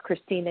 And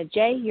Christina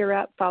J., you're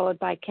up, followed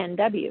by Ken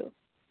W.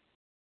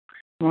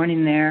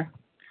 Morning there.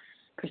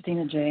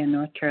 Christina J. in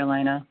North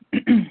Carolina.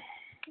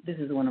 This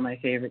is one of my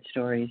favorite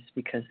stories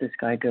because this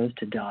guy goes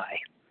to die.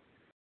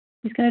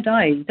 He's going to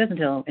die. He doesn't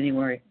tell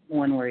anyone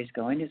where he's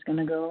going. He's going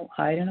to go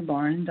hide in a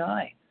barn and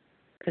die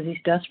because he's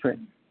desperate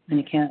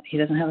and he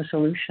doesn't have a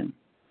solution.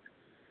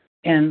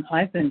 And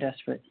I've been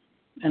desperate,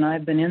 and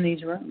I've been in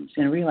these rooms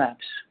in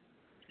relapse,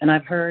 and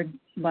I've heard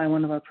by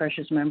one of our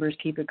precious members,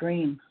 keep it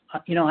green.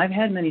 I've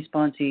had many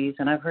sponsees,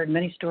 and I've heard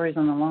many stories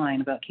on the line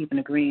about keeping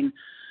it green,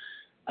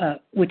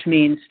 which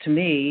means to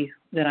me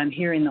that I'm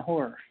hearing the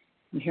horror.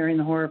 I'm hearing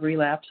the horror of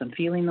relapse. I'm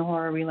feeling the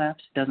horror of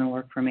relapse. It doesn't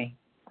work for me.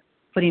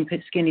 Putting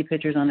skinny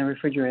pictures on the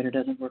refrigerator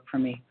doesn't work for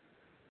me.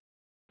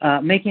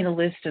 Making a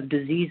list of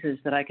diseases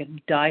that I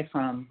could die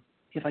from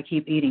if I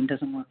keep eating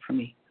doesn't work for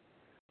me.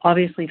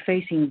 Obviously,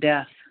 facing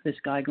death, this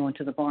guy going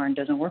to the barn,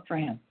 doesn't work for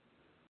him.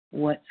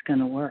 What's going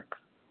to work?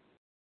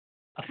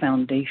 A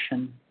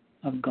foundation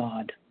of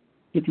God.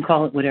 You can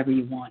call it whatever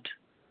you want.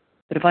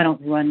 But if I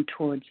don't run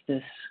towards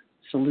this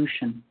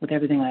solution with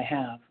everything I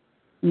have,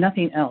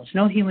 nothing else,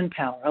 no human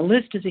power. A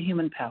list is a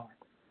human power.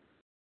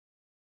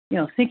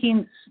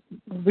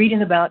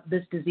 Reading about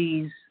this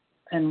disease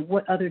and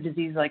what other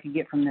diseases I could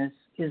get from this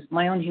is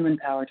my own human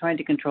power, trying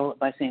to control it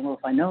by saying, well,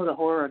 if I know the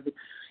horror of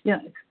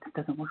it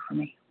doesn't work for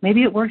me.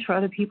 Maybe it works for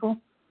other people.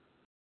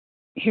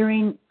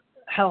 Hearing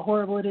how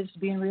horrible it is to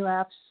be in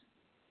relapse,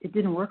 it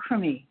didn't work for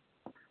me.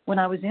 When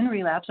I was in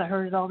relapse, I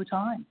heard it all the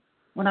time.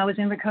 When I was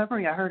in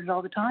recovery, I heard it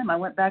all the time. I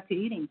went back to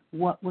eating.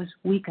 What was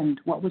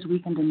weakened? What was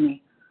weakened in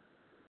me?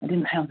 I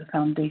didn't have the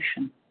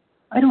foundation.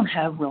 I don't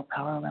have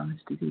willpower around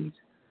this disease.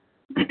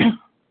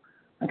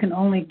 I can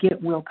only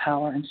get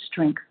willpower and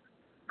strength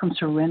from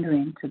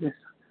surrendering to this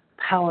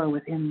power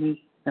within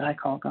me that I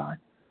call God,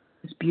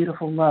 this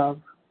beautiful love,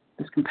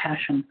 this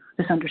compassion,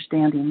 this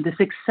understanding, this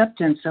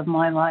acceptance of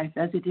my life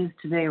as it is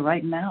today,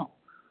 right now.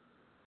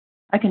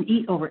 I can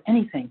eat over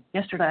anything.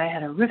 Yesterday I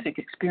had a horrific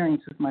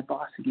experience with my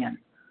boss again.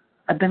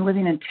 I've been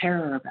living in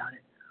terror about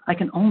it. I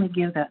can only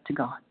give that to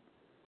God.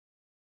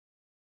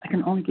 I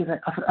can only give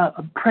it.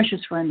 A precious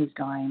friend is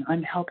dying.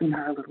 I'm helping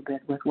her a little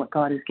bit with what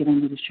God is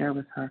giving me to share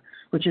with her,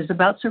 which is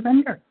about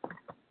surrender.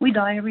 We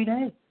die every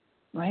day,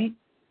 right?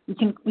 We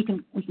can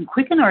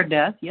quicken our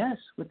death, yes,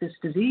 with this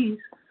disease.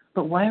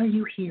 But why are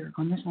you here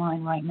on this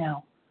line right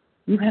now?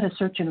 You've had a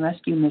search and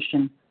rescue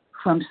mission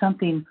from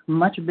something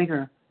much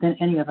bigger than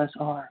any of us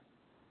are.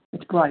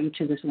 It's brought you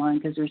to this line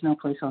because there's no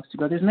place else to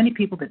go. There's many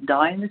people that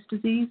die in this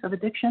disease of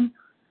addiction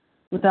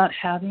without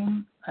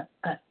having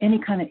any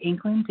kind of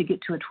inkling to get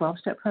to a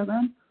 12-step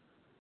program.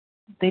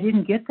 They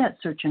didn't get that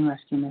search and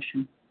rescue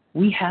mission.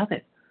 We have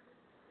it.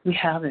 We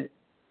have it.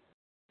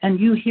 And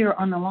you hear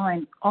on the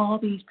line all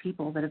these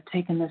people that have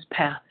taken this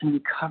path and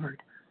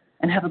recovered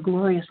and have a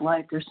glorious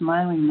life. They're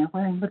smiling. They're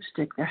wearing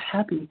lipstick. They're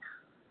happy.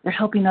 They're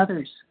helping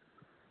others.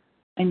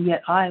 And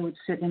yet I would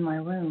sit in my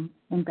room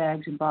in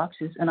bags and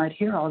boxes, and I'd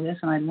hear all this,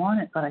 and I'd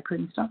want it, but I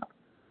couldn't stop.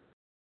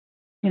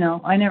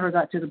 I never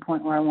got to the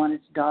point where I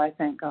wanted to die,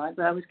 thank God,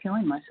 but I was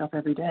killing myself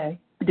every day.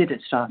 Did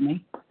it stop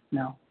me?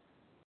 No,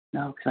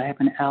 because I have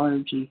an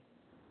allergy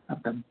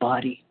of the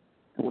body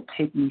that will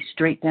take me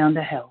straight down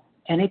to hell.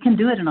 And it can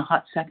do it in a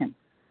hot second.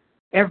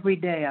 Every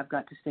day I've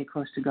got to stay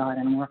close to God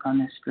and work on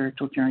this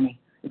spiritual journey.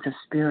 It's a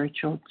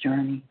spiritual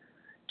journey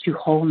to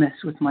wholeness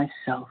with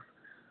myself,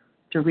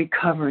 to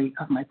recovery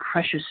of my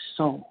precious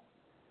soul,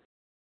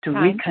 to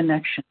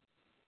reconnection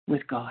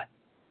with God.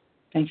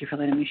 Thank you for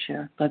letting me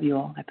share. Love you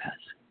all. I pass.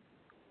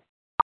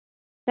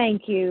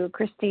 Thank you,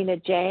 Christina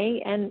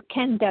J. And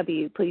Ken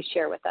W., please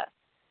share with us.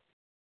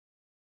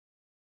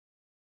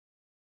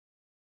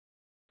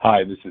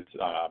 Hi, this is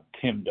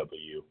Tim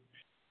W.,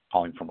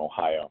 calling from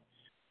Ohio.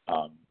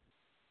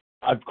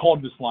 I've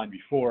called this line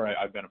before.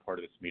 I've been a part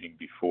of this meeting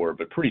before,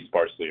 but pretty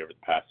sparsely over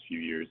the past few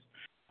years.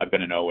 I've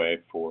been in OA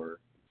for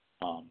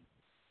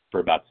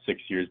about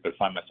 6 years, but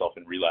find myself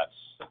in relapse.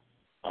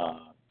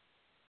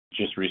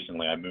 Just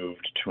recently, I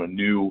moved to a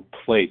new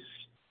place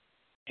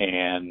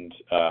and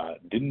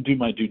didn't do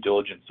my due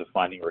diligence of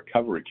finding a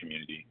recovery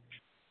community.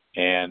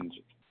 And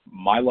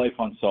my life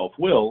on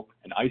self-will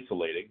and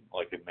isolating,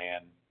 like a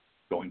man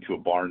going to a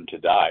barn to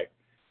die,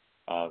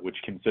 which,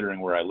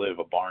 considering where I live,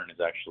 a barn is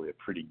actually a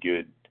pretty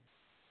good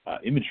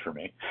image for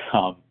me.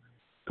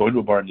 Going to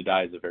a barn to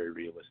die is a very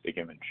realistic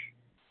image.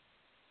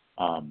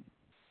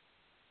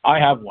 I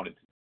have wanted to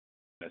do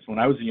this. When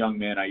I was a young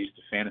man, I used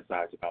to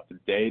fantasize about the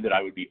day that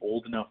I would be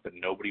old enough that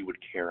nobody would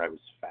care I was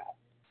fat.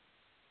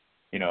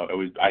 You know,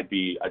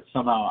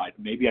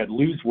 maybe I'd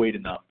lose weight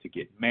enough to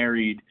get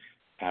married,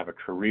 have a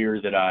career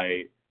that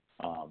I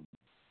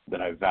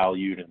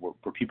valued and where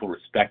people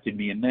respected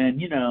me. And then,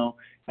 you know,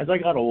 as I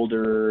got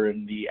older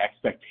and the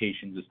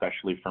expectations,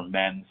 especially for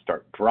men,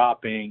 start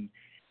dropping,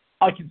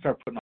 I can start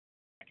putting on,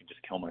 I can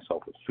just kill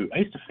myself with food. I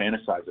used to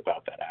fantasize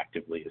about that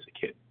actively as a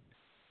kid.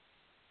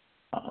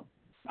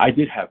 I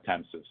did have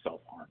times of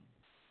self-harm,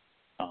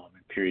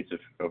 and periods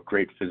of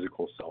great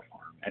physical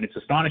self-harm. And it's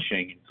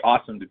astonishing. It's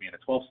awesome to be in a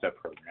 12-step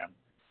program,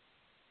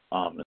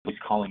 at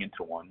least calling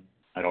into one.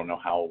 I don't know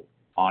how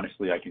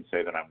honestly I can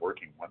say that I'm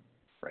working one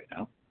right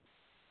now.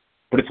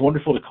 But it's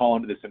wonderful to call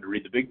into this and to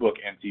read the big book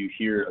and to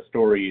hear a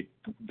story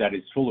that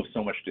is full of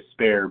so much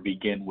despair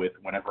begin with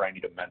whenever I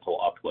need a mental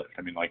uplift.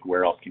 I mean, like,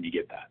 where else can you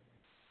get that?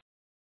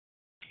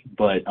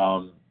 But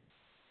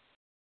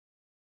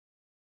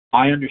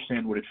I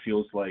understand what it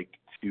feels like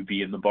to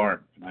be in the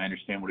barn. And I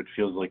understand what it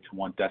feels like to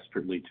want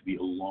desperately to be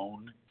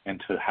alone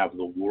and to have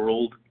the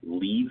world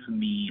leave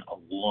me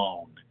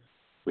alone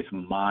with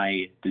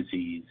my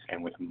disease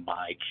and with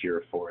my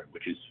cure for it,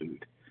 which is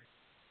food.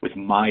 With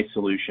my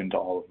solution to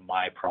all of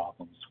my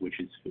problems, which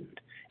is food.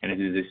 And it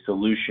is a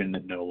solution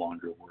that no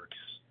longer works.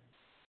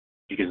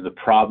 Because the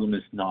problem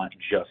is not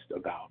just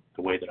about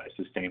the way that I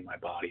sustain my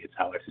body, it's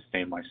how I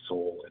sustain my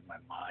soul and my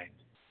mind.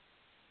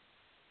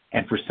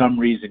 And for some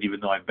reason,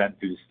 even though I've been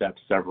through the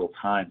steps several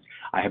times,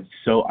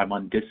 I'm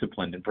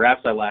undisciplined, and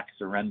perhaps I lack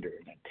surrender.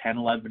 And at 10,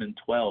 11, and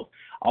 12,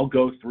 I'll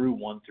go through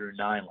 1 through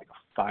 9 like a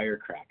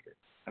firecracker,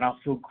 and I'll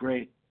feel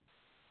great.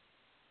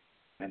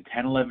 And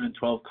 10, 11, and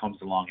 12 comes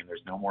along, and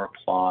there's no more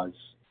applause,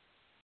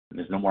 and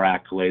there's no more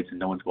accolades, and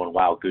no one's going,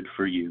 wow, good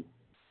for you.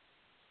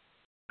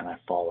 And I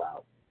fall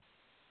out.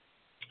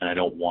 And I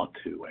don't want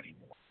to anymore.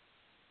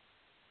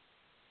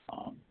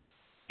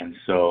 And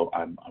so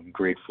I'm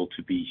grateful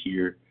to be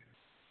here.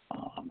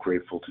 I'm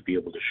grateful to be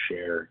able to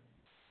share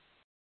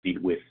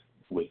with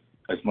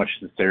as much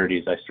sincerity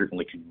as I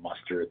certainly can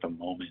muster at the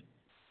moment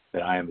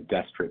that I am a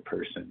desperate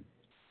person,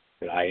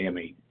 that I am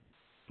a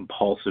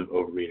compulsive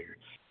overeater,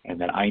 and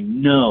that I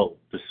know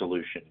the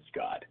solution is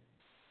God,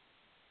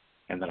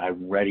 and that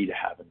I'm ready to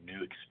have a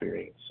new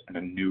experience and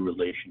a new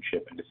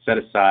relationship and to set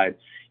aside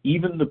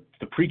even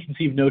the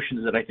preconceived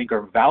notions that I think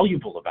are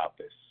valuable about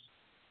this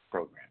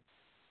program,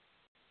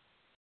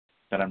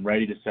 that I'm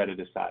ready to set it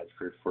aside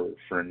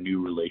for a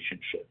new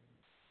relationship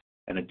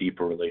and a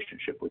deeper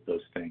relationship with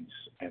those things.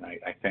 And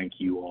I thank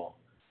you all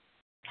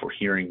for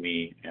hearing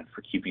me and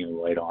for keeping the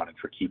light on and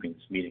for keeping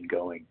this meeting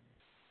going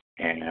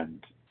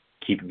and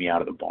keeping me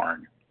out of the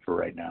barn for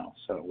right now.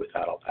 So with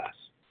that, I'll pass.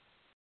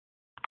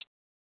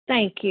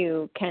 Thank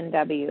you, Ken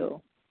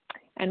W.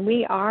 And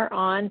we are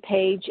on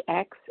page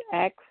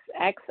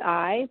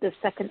XXXI, the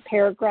second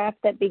paragraph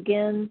that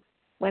begins,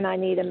 when I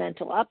need a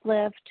mental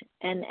uplift,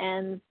 and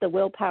ends, the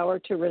willpower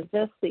to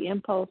resist the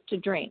impulse to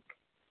drink.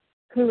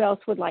 Who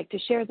else would like to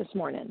share this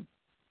morning?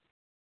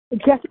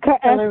 Jessica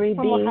Hillary S.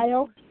 from B.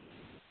 Ohio.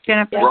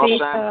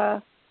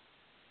 Jessica,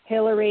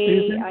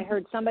 Hillary. Susan. I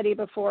heard somebody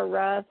before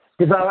Russ.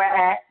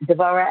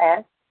 Deborah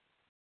S.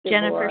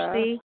 Jennifer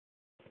C.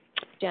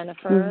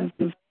 Jennifer.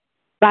 Mm-hmm.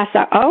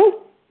 Vasa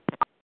O.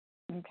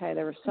 Okay,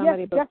 there was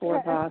somebody before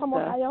Jessica S. from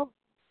Vasa. Ohio.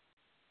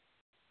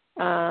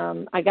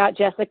 I got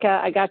Jessica.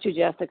 I got you,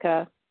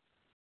 Jessica.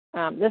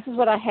 This is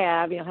what I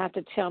have. You'll have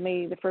to tell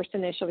me the first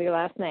initial of your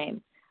last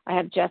name. I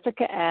have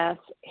Jessica S.,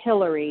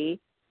 Hillary,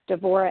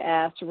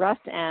 Devorah S., Russ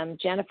M.,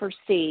 Jennifer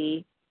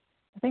C.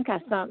 I think I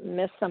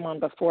missed someone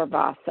before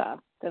Vasa.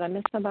 Did I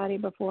miss somebody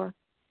before?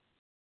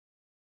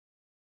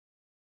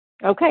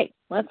 Okay,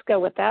 let's go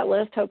with that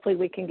list. Hopefully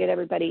we can get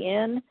everybody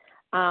in.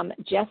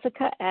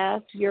 Jessica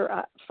S., you're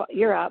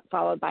up,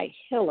 followed by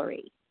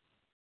Hillary.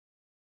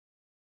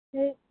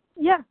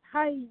 Yeah,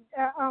 hi.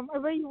 I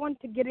really want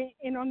to get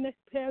in on this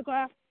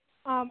paragraph.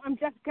 I'm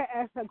Jessica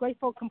S., a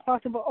grateful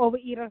compulsive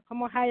overeater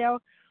from Ohio.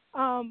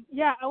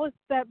 Yeah, I was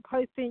that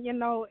person,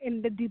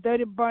 in the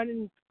deserted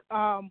burning,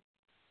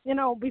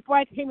 before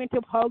I came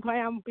into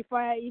program, before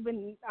I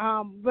even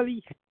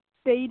really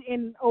stayed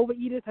in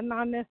Overeaters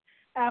Anonymous,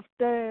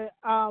 after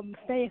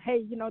saying,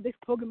 hey, this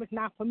program is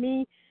not for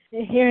me,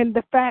 and hearing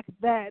the fact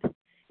that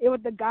it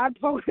was the God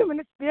program and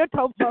the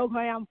spiritual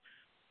program,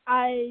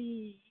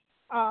 I,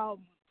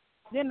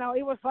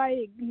 it was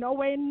like, no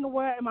way in the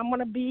world am I going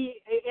to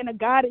be in a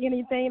God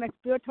anything, a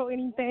spiritual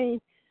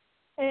anything,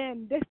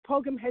 and this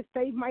program has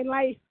saved my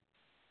life.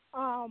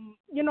 I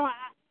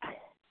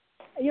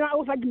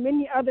was like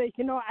many others.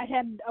 I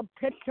had a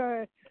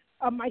picture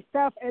of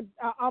myself at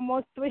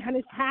almost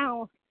 300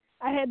 pounds.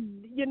 I had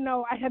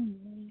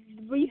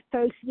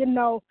researched,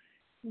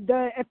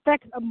 the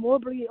effects of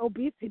morbid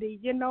obesity.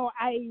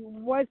 I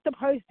was the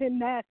person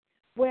that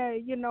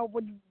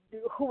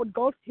who would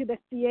go to the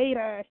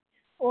theater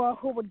or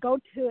who would go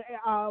to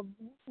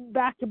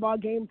basketball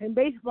games and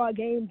baseball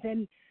games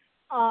and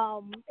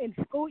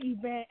school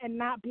event and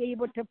not be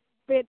able to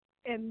fit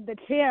in the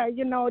chair.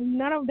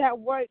 None of that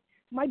worked.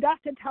 My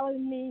doctor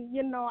telling me,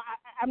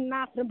 I'm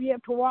not going to be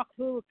able to walk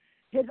through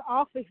his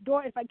office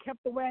door if I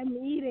kept the way I'm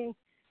eating.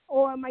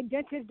 Or my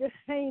dentist just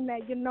saying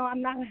that,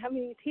 I'm not going to have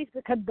any teeth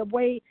because the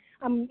way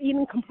I'm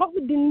eating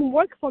completely didn't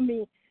work for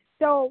me.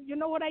 So, you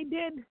know what I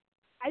did?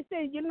 I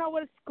said, you know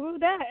what, screw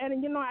that.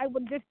 And, I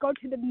would just go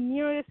to the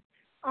nearest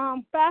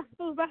fast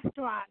food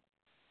restaurant.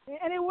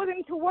 And it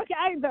wasn't to work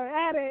either.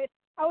 I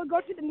would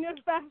go to the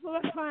nearest fast food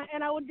restaurant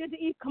and I would just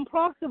eat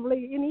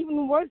compulsively and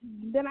even worse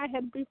than I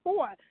had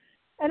before.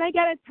 And I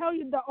got to tell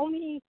you, the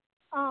only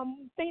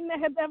thing that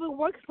has ever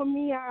worked for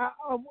me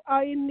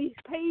are in these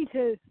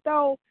pages.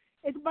 So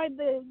it's by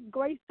the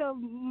grace of,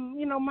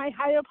 my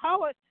higher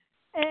power.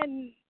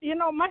 And,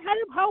 my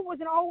higher power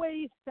wasn't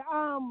always,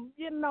 a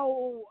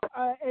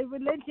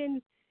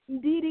religion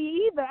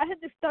deity either. I had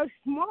to start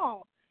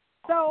small.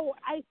 So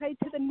I say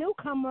to the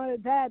newcomer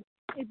that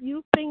if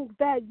you think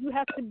that you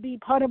have to be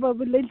part of a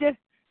religious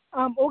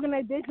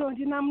organization or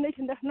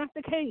denomination, that's not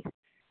the case.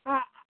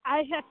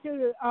 I had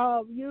to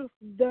use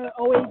the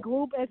OA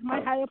group as my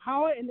higher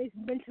power, and it's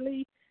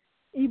eventually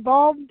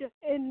evolved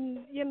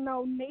in,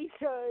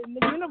 nature, in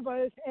the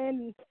universe.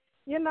 And,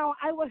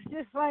 I was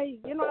just like,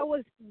 I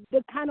was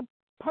the kind of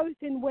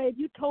person where if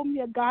you told me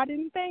a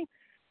garden thing,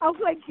 I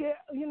was like,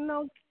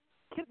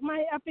 kick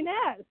my effing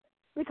ass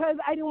because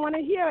I didn't want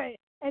to hear it.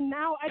 And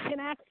now I can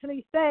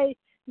actually say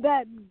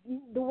that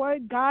the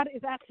word God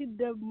is actually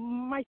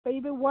my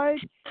favorite word.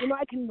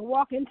 I can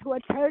walk into a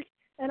church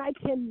and I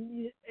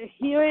can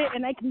hear it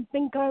and I can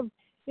think of,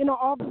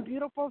 all the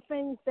beautiful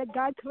things that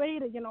God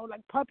created,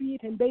 like puppies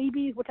and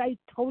babies, which I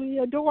totally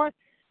adore.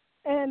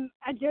 And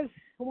I just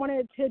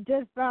wanted to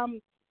just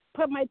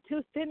put my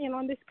 2 cents in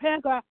on this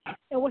paragraph.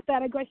 And with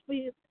that, I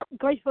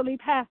gracefully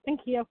pass.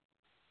 Thank you.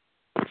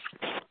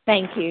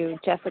 Thank you,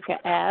 Jessica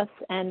S.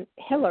 And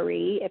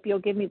Hillary, if you'll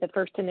give me the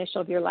first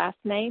initial of your last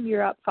name,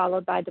 you're up,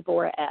 followed by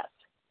Deborah S.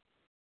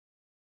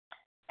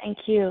 Thank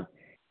you.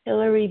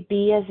 Hillary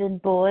B. as in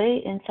boy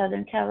in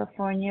Southern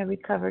California,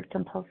 recovered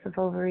compulsive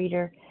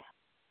overeater.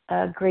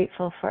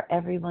 Grateful for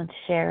everyone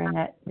sharing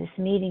that. This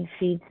meeting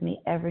feeds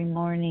me every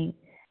morning.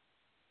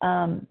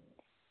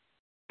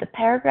 The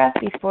paragraph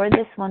before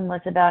this one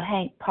was about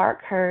Hank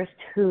Parkhurst,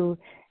 who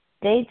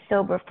stayed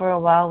sober for a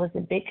while, was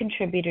a big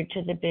contributor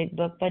to the big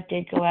book, but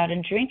did go out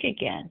and drink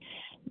again.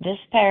 This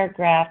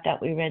paragraph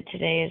that we read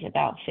today is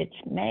about Fitz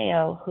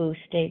Mayo, who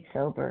stayed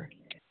sober.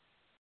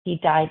 He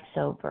died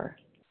sober.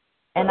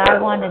 And I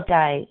want to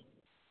die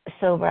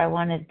sober. I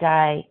want to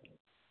die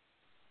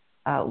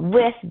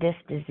with this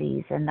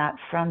disease and not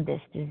from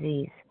this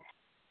disease.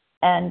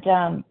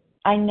 And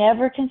I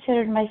never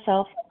considered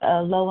myself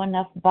a low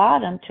enough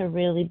bottom to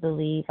really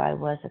believe that I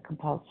was a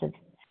compulsive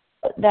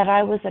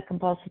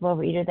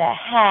overeater that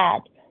had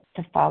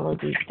to follow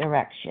these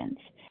directions.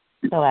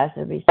 So as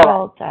a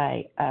result,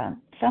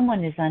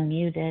 someone is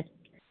unmuted.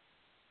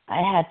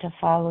 I had to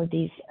follow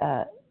these.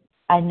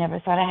 I never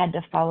thought I had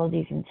to follow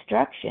these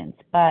instructions,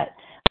 but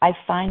I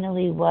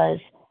finally was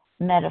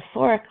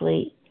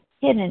metaphorically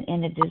hidden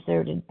in a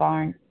deserted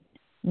barn,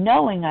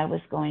 knowing I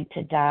was going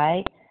to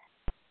die.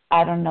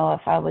 I don't know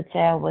if I would say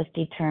I was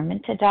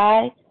determined to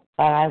die,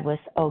 but I was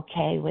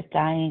okay with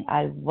dying.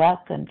 I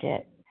welcomed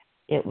it.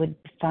 It would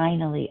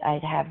finally,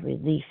 I'd have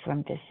relief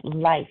from this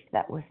life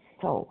that was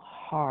so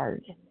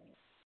hard.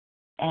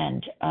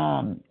 And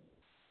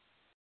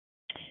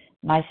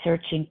my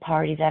searching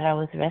party that I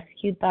was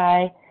rescued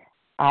by,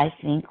 I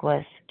think,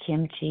 was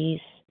Kim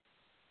G's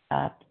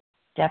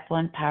Step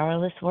 1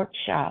 Powerless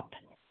Workshop,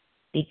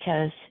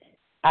 because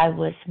I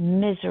was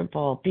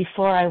miserable.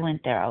 Before I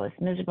went there, I was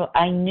miserable.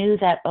 I knew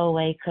that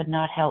OA could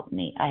not help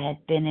me. I had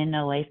been in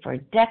OA for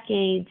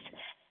decades,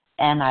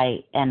 and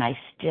I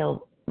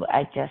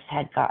just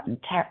had gotten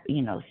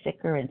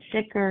sicker and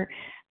sicker.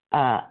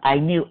 I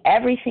knew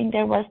everything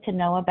there was to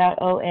know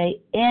about OA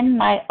in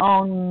my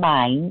own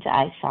mind.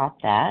 I thought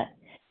that,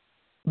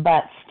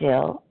 but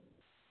still,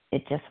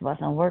 it just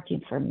wasn't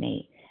working for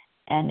me.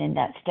 And in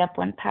that Step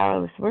 1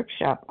 Powerless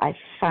Workshop, I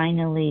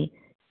finally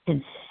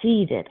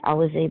conceded, I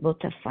was able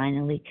to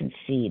finally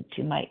concede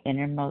to my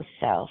innermost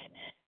self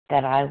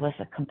that I was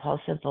a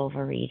compulsive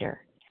overeater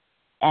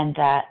and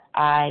that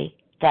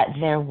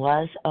there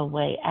was a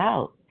way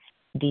out.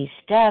 These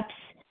steps,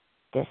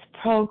 this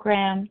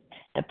program,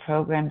 the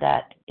program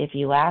that if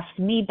you asked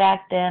me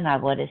back then, I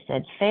would have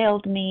said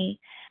failed me,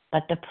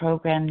 but the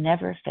program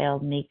never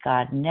failed me.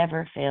 God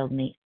never failed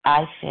me.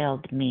 I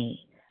failed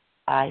me.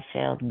 I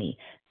failed me.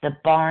 The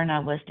barn I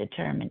was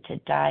determined to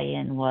die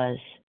in was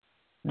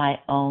my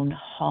own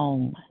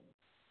home.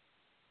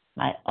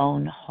 My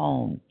own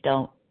home.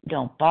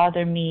 Don't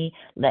bother me.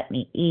 Let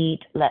me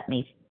eat. Let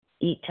me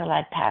eat till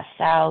I pass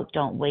out.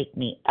 Don't wake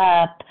me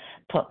up.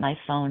 Put my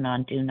phone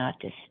on do not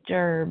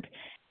disturb.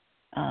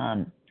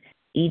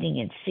 Eating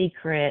in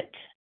secret.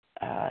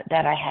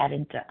 That I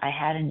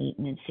hadn't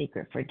eaten in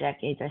secret for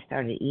decades. I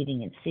started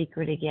eating in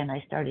secret again.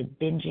 I started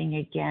binging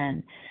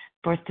again.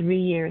 For 3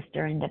 years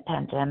during the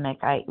pandemic,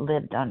 I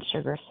lived on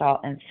sugar,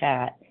 salt, and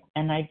fat,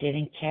 and I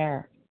didn't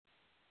care.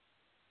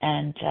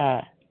 And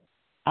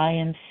I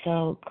am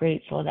so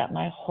grateful that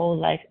my whole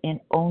life, in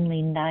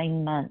only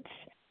 9 months,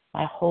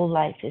 my whole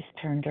life is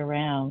turned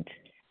around.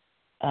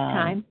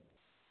 Time.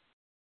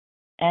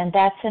 And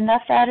that's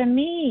enough out of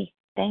me.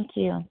 Thank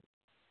you.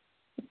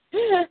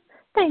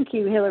 Thank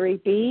you, Hillary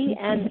B.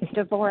 And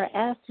Devorah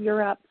S.,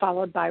 you're up,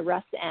 followed by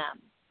Russ M.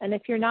 And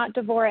if you're not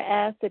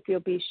Devorah S., if you'll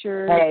be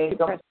sure to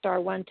press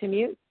 *1 to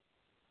mute.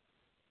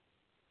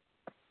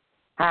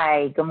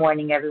 Hi, good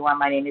morning, everyone.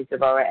 My name is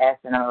Devorah S.,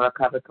 and I'm a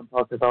recovered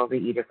compulsive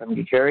overeater from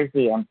New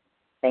Jersey. And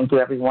thank you,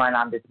 everyone,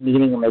 on this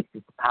meeting. It makes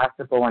this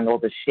possible, and all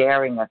the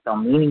sharing are so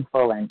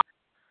meaningful. And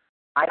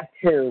I,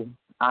 too,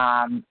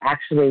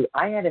 actually,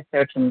 I had a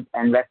search and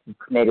rescue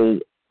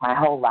committee my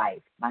whole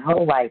life. My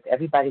whole life,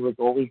 everybody was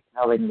always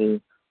telling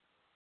me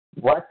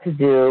what to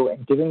do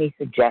and giving me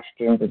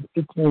suggestions and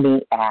seeking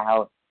me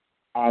out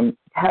and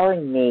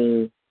telling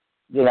me,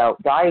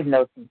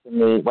 diagnosing to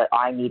me what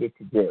I needed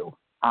to do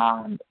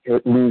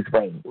to lose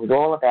weight. It was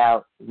all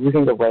about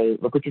losing the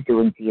weight. Look what you're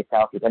doing to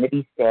yourself. You're going to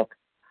be sick,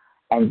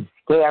 and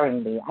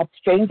scaring me. I had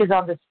strangers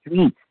on the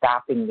street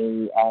stopping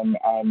me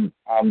and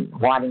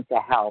wanting to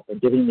help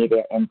and giving me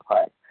their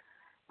input.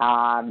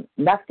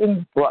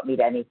 Nothing brought me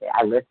to anything.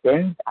 I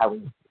listened.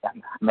 I'm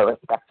a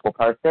respectful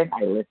person.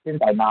 I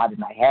listened. I nodded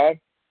my head.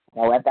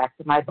 And I went back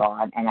to my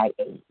barn and I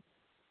ate.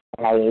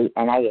 And I ate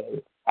and I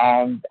ate.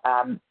 And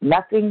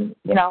nothing,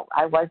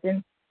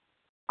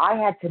 I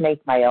had to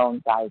make my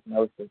own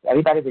diagnosis.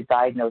 Everybody was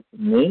diagnosing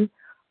me,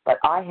 but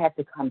I had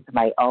to come to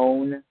my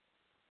own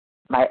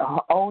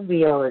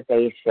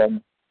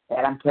realization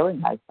that I'm killing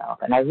myself.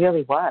 And I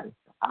really was.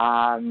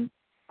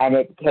 And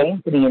it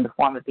came to me in the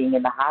form of being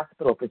in the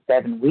hospital for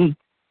 7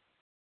 weeks,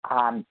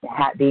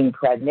 being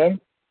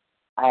pregnant,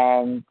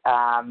 and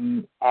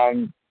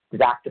the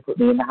doctor put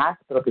me in the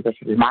hospital because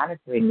she was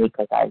monitoring me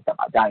because I had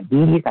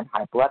diabetes and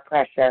high blood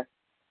pressure,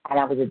 and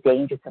I was a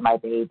danger to my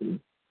baby.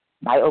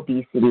 My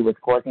obesity was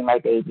causing my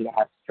baby to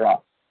have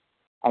stress,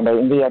 and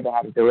in the end, they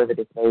had to deliver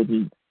this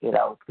baby,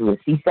 through a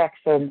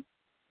C-section.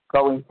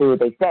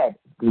 They said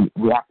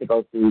we have to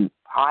go through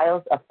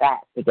piles of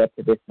fat to get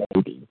to this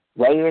baby,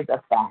 layers of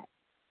fat.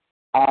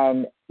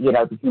 And,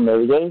 the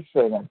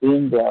humiliation of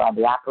being there on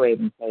the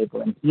operating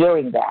table and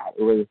hearing that,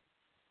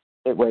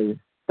 it was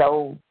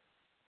so,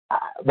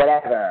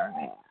 whatever.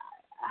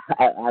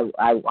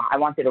 I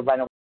wanted to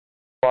run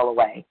all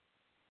away.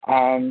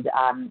 And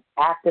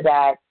after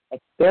that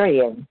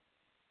experience,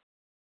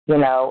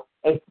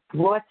 it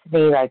brought to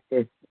me like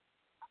this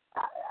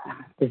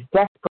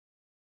desperate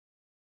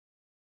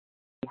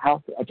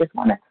health.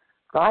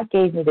 God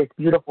gave me this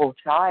beautiful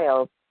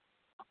child,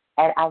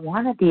 and I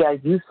want to be a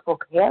useful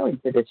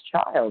parent to this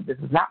child. This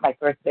is not my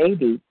first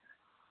baby,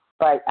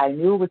 but I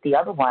knew with the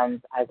other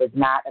ones I was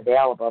not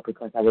available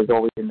because I was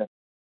always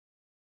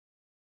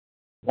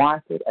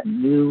wanted a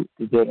new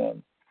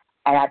beginning.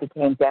 And I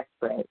became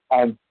desperate,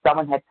 and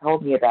someone had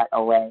told me about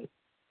OA,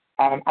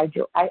 and I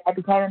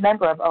became a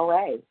member of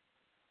OA.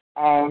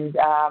 And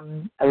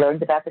I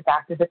learned about the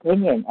doctor's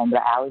opinion and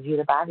the allergy of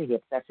the body, the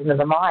obsession of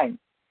the mind,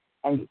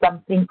 and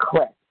something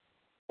clicked.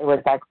 It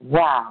was like,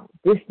 wow,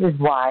 this is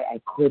why I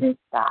couldn't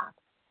stop.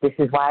 This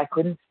is why I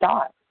couldn't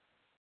start.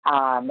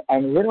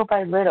 And little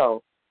by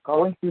little,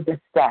 going through the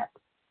steps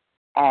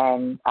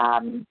and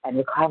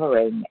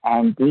recovering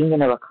and being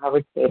in a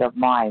recovered state of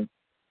mind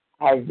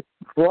has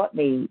brought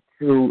me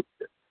to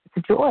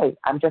joy.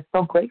 I'm just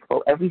so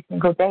grateful every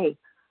single day.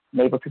 I'm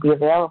able to be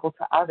available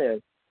to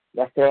others.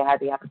 Yesterday, I had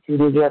the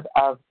opportunity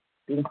of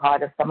being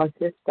part of someone's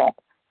step,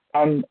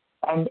 and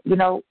that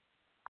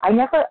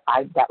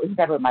was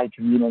never my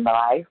dream in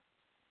life,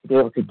 to be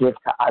able to give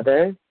to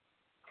others,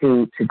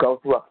 to go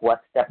through a 4th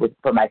step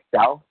for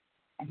myself,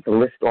 and to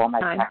list all my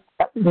tasks.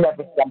 That was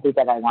never something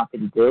that I wanted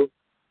to do,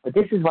 but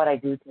this is what I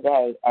do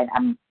today, and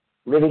I'm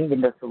living in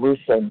the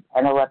solution,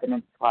 10, 11,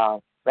 and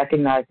 12,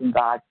 recognizing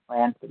God's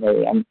plan for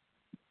me and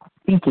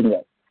seeking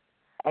it.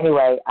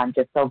 Anyway, I'm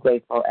just so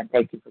grateful, and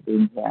thank you for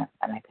being here,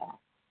 and I pass.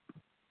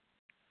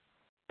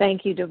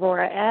 Thank you,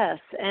 Devorah S.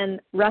 And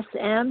Russ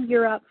M.,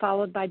 you're up,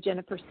 followed by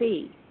Jennifer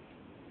C.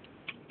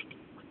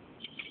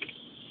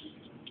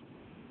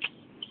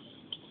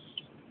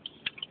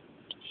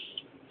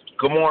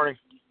 Good morning.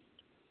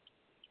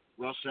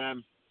 Russ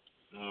M.,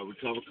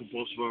 recovered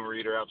compulsive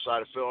overeater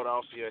outside of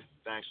Philadelphia.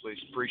 Thanks,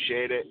 Lisa.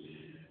 Appreciate it.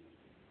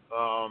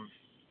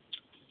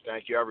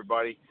 Thank you,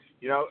 everybody.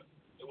 You know,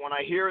 when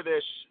I hear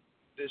this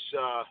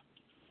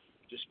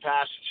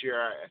passage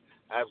here,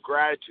 I have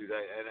gratitude,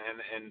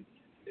 and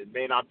it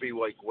may not be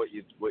like what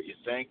you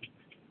think.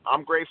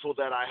 I'm grateful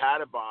that I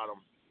had a bottom.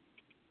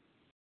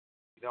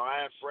 You know,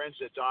 I had friends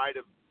that died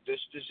of this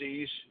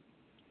disease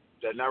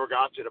that never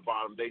got to the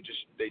bottom.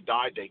 They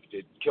died. They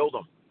killed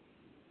them.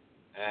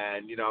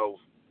 And you know,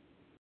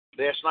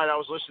 last night I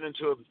was listening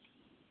to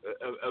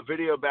a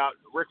video about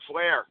Ric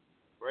Flair,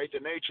 right? The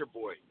Nature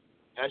Boy,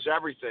 has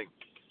everything.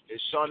 His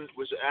son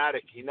was an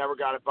addict. He never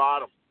got a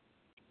bottom.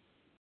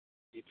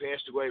 He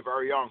passed away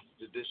very young.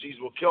 The disease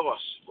will kill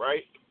us,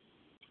 right?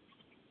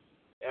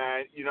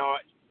 And you know,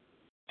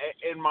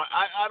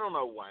 I don't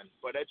know when,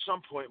 but at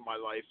some point in my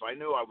life, I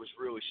knew I was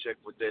really sick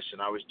with this,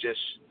 and I was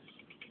just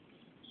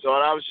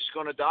thought I was just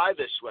going to die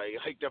this way,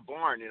 like the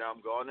barn. You know,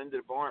 I'm going into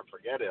the barn.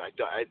 Forget it.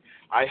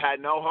 I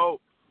had no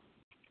hope.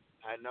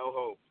 And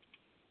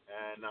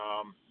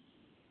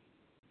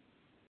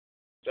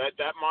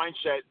that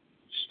mindset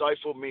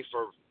stifled me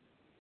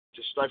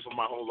stifled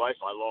my whole life.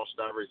 I lost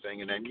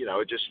everything, and then you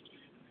know,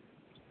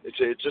 it's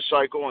a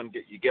cycle, and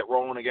you get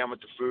rolling again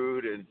with the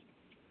food, and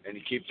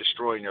you keep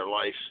destroying your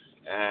life.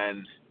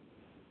 And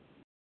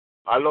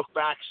I look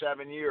back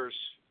 7 years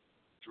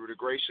through the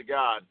grace of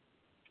God.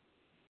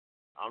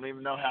 I don't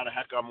even know how the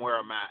heck I'm where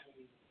I'm at.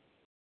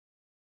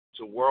 It's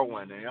a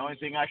whirlwind. And the only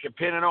thing I can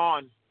pin it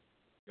on,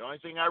 the only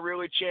thing I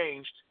really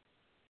changed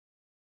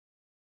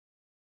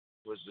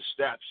was the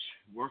steps.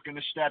 Working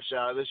the steps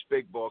out of this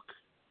big book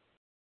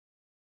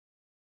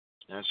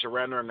and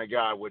surrendering to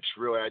God, which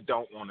really I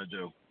don't want to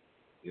do.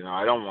 You know,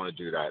 I don't want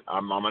to do that.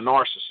 I'm a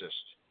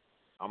narcissist.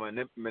 I'm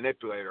a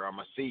manipulator. I'm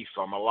a thief.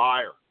 I'm a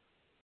liar.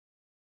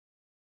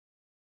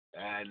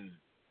 And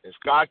if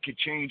God could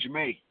change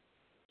me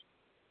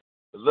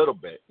a little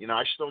bit, you know,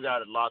 I still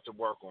got a lot to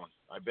work on.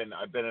 I've been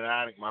an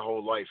addict my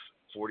whole life,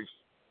 40,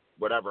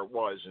 whatever it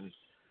was,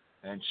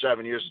 and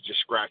 7 years of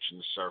just scratching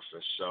the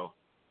surface. So,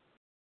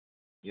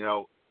 you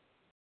know,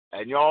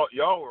 and y'all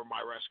were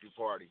my rescue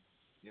party.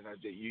 You know,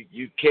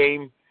 you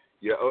came,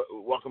 you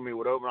welcomed me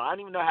with open arms. I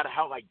don't even know how the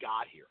hell I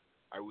got here.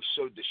 I was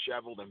so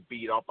disheveled and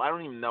beat up. I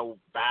don't even know,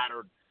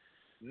 battered.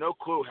 No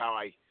clue how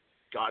I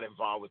got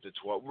involved with the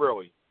 12,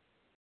 really,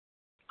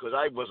 because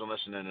I wasn't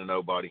listening to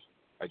nobody.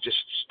 I just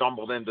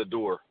stumbled in the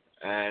door,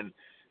 and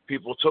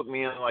people took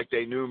me in like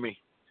they knew me,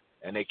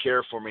 and they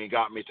cared for me and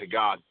got me to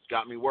God.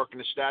 Got me working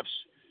the steps,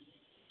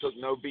 took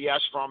no BS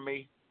from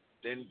me,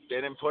 they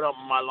didn't put up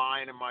my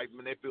lying and my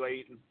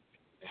manipulating,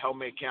 held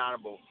me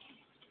accountable.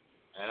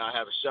 And I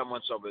have a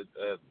semblance of it,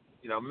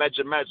 you know, meds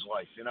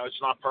life. You know,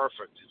 it's not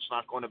perfect. It's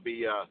not going to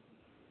be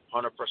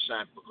 100%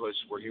 because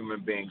we're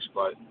human beings,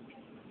 but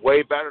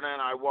way better than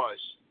I was.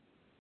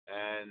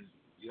 And,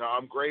 you know,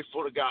 I'm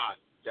grateful to God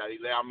that He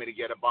allowed me to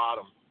get a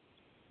bottom,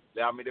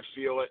 allowed me to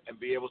feel it and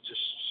be able to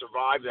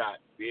survive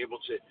that, be able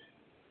to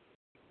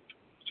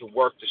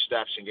work the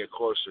steps and get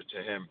closer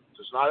to Him.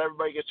 Because not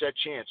everybody gets that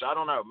chance. I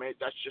don't know. Maybe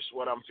that's just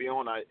what I'm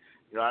feeling. I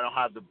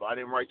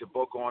didn't write the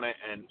book on it,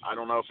 and I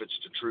don't know if it's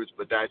the truth,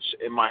 but that's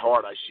in my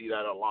heart. I see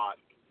that a lot.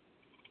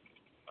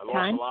 I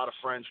lost a lot of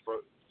friends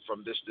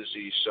from this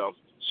disease, so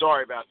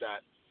sorry about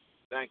that.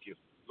 Thank you.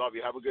 Love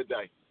you. Have a good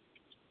day.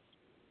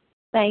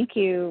 Thank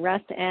you,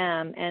 Russ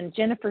M. And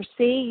Jennifer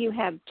C., you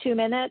have 2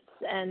 minutes.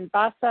 And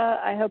Basa,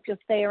 I hope you'll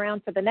stay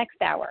around for the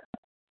next hour.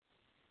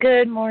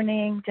 Good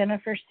morning.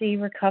 Jennifer C.,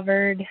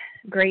 recovered,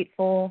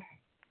 grateful,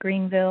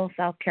 Greenville,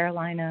 South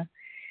Carolina.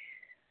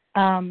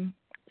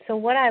 So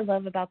what I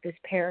love about this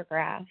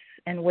paragraph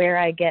and where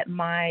I get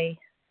my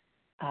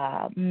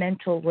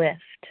mental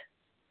lift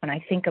when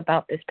I think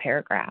about this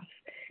paragraph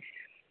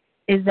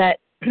is that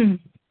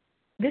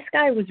this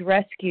guy was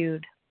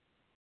rescued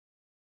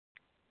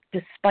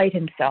despite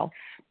himself.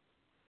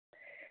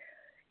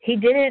 He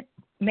didn't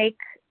make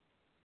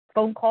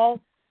phone calls.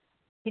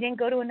 He didn't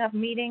go to enough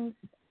meetings.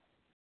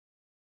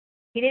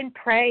 He didn't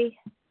pray.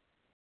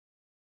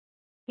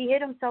 He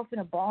hid himself in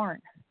a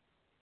barn.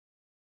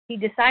 He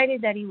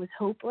decided that he was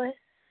hopeless.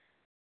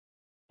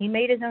 He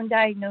made his own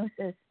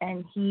diagnosis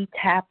and he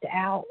tapped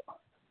out.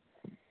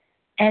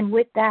 And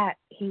with that,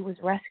 he was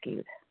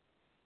rescued.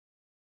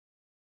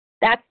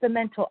 That's the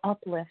mental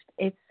uplift.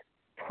 It's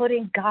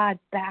putting God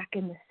back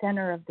in the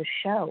center of the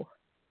show.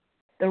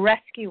 The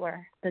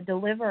rescuer, the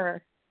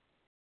deliverer.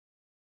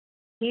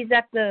 He's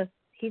at the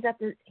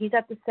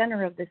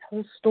center of this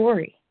whole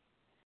story.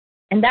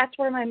 And that's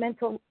where my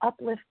mental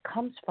uplift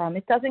comes from.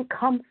 It doesn't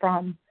come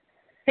from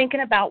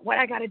thinking about what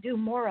I got to do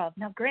more of.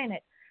 Now,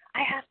 granted,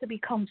 I have to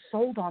become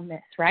sold on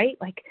this, right?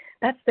 Like,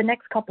 that's the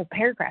next couple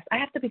paragraphs. I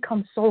have to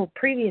become sold.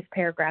 Previous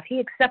paragraph, he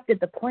accepted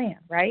the plan,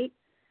 right?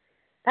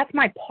 That's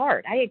my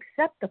part. I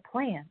accept the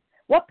plan.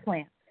 What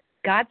plan?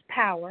 God's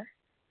power,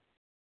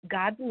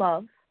 God's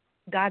love,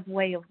 God's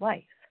way of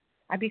life.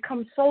 I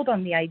become sold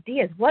on the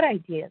ideas. What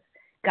ideas?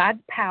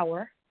 God's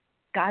power,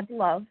 God's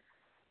love,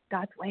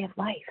 God's way of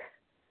life.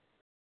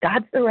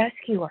 God's the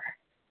rescuer.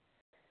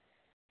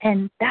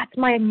 And that's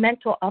my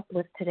mental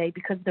uplift today,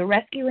 because the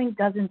rescuing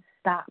doesn't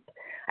stop.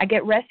 I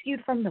get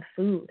rescued from the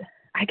food.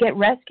 I get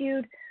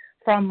rescued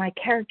from my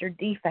character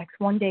defects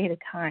one day at a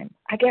time.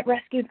 I get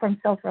rescued from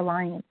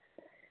self-reliance.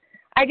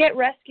 I get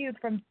rescued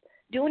from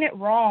doing it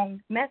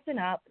wrong, messing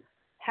up,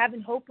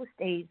 having hopeless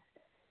days,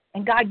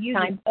 and God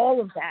uses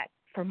all of that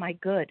for my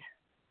good.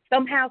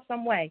 Somehow,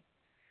 some way,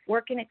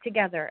 working it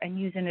together and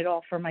using it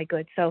all for my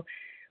good. So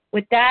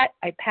with that,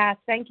 I pass.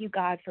 Thank you,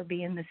 God, for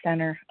being the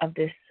center of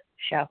this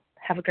show.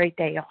 Have a great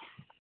day, y'all.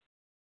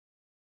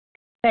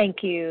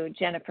 Thank you,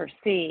 Jennifer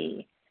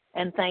C.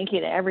 And thank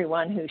you to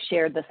everyone who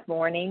shared this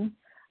morning.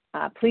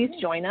 Please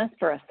join us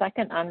for a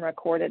second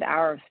unrecorded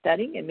hour of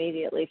study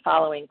immediately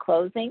following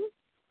closing.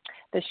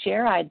 The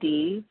share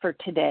ID for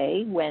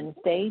today,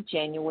 Wednesday,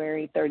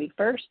 January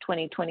 31st,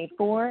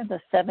 2024, the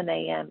 7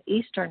 a.m.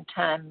 Eastern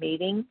Time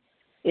meeting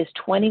is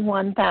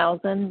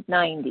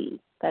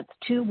 21,090. That's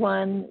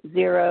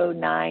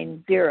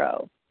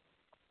 21090.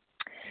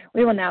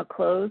 We will now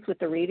close with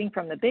the reading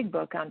from the Big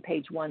Book on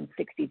page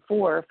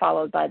 164,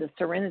 followed by the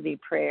Serenity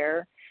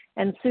Prayer.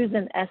 And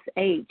Susan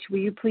S.H., will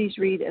you please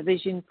read A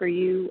Vision for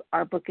You?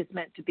 Our book is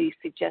meant to be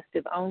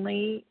suggestive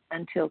only.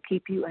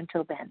 Keep you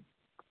until then.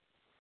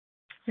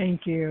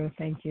 Thank you.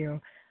 Thank you.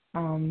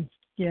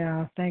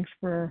 Thanks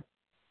for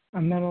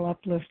a mental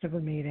uplift of a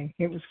meeting.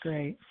 It was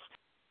great.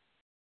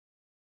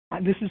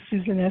 This is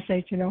Susan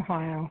S.H. in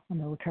Ohio.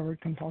 I'm a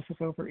recovered compulsive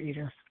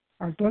overeater.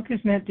 Our book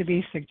is meant to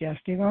be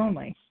suggestive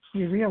only.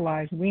 We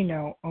realize we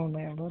know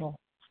only a little.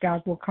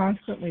 God will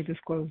constantly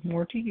disclose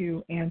more to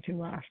you and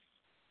to us.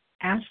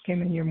 Ask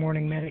Him in your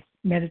morning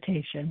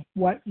meditation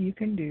what you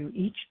can do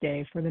each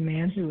day for the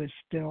man who is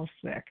still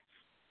sick.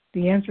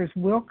 The answers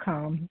will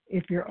come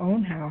if your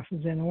own house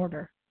is in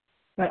order.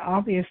 But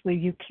obviously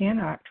you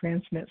cannot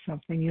transmit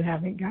something you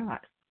haven't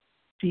got.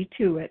 See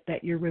to it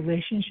that your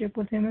relationship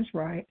with Him is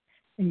right,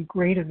 and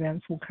great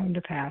events will come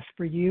to pass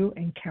for you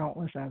and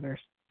countless others.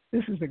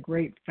 This is a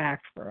great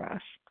fact for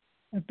us.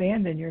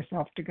 Abandon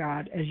yourself to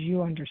God as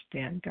you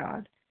understand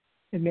God.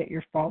 Admit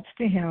your faults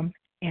to Him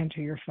and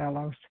to your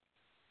fellows.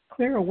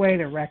 Clear away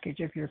the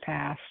wreckage of your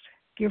past.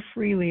 Give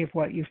freely of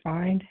what you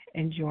find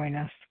and join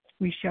us.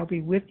 We shall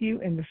be with you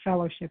in the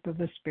fellowship of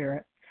the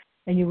Spirit,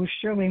 and you will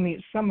surely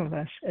meet some of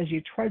us as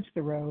you trudge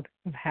the road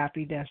of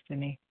happy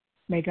destiny.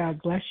 May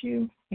God bless you,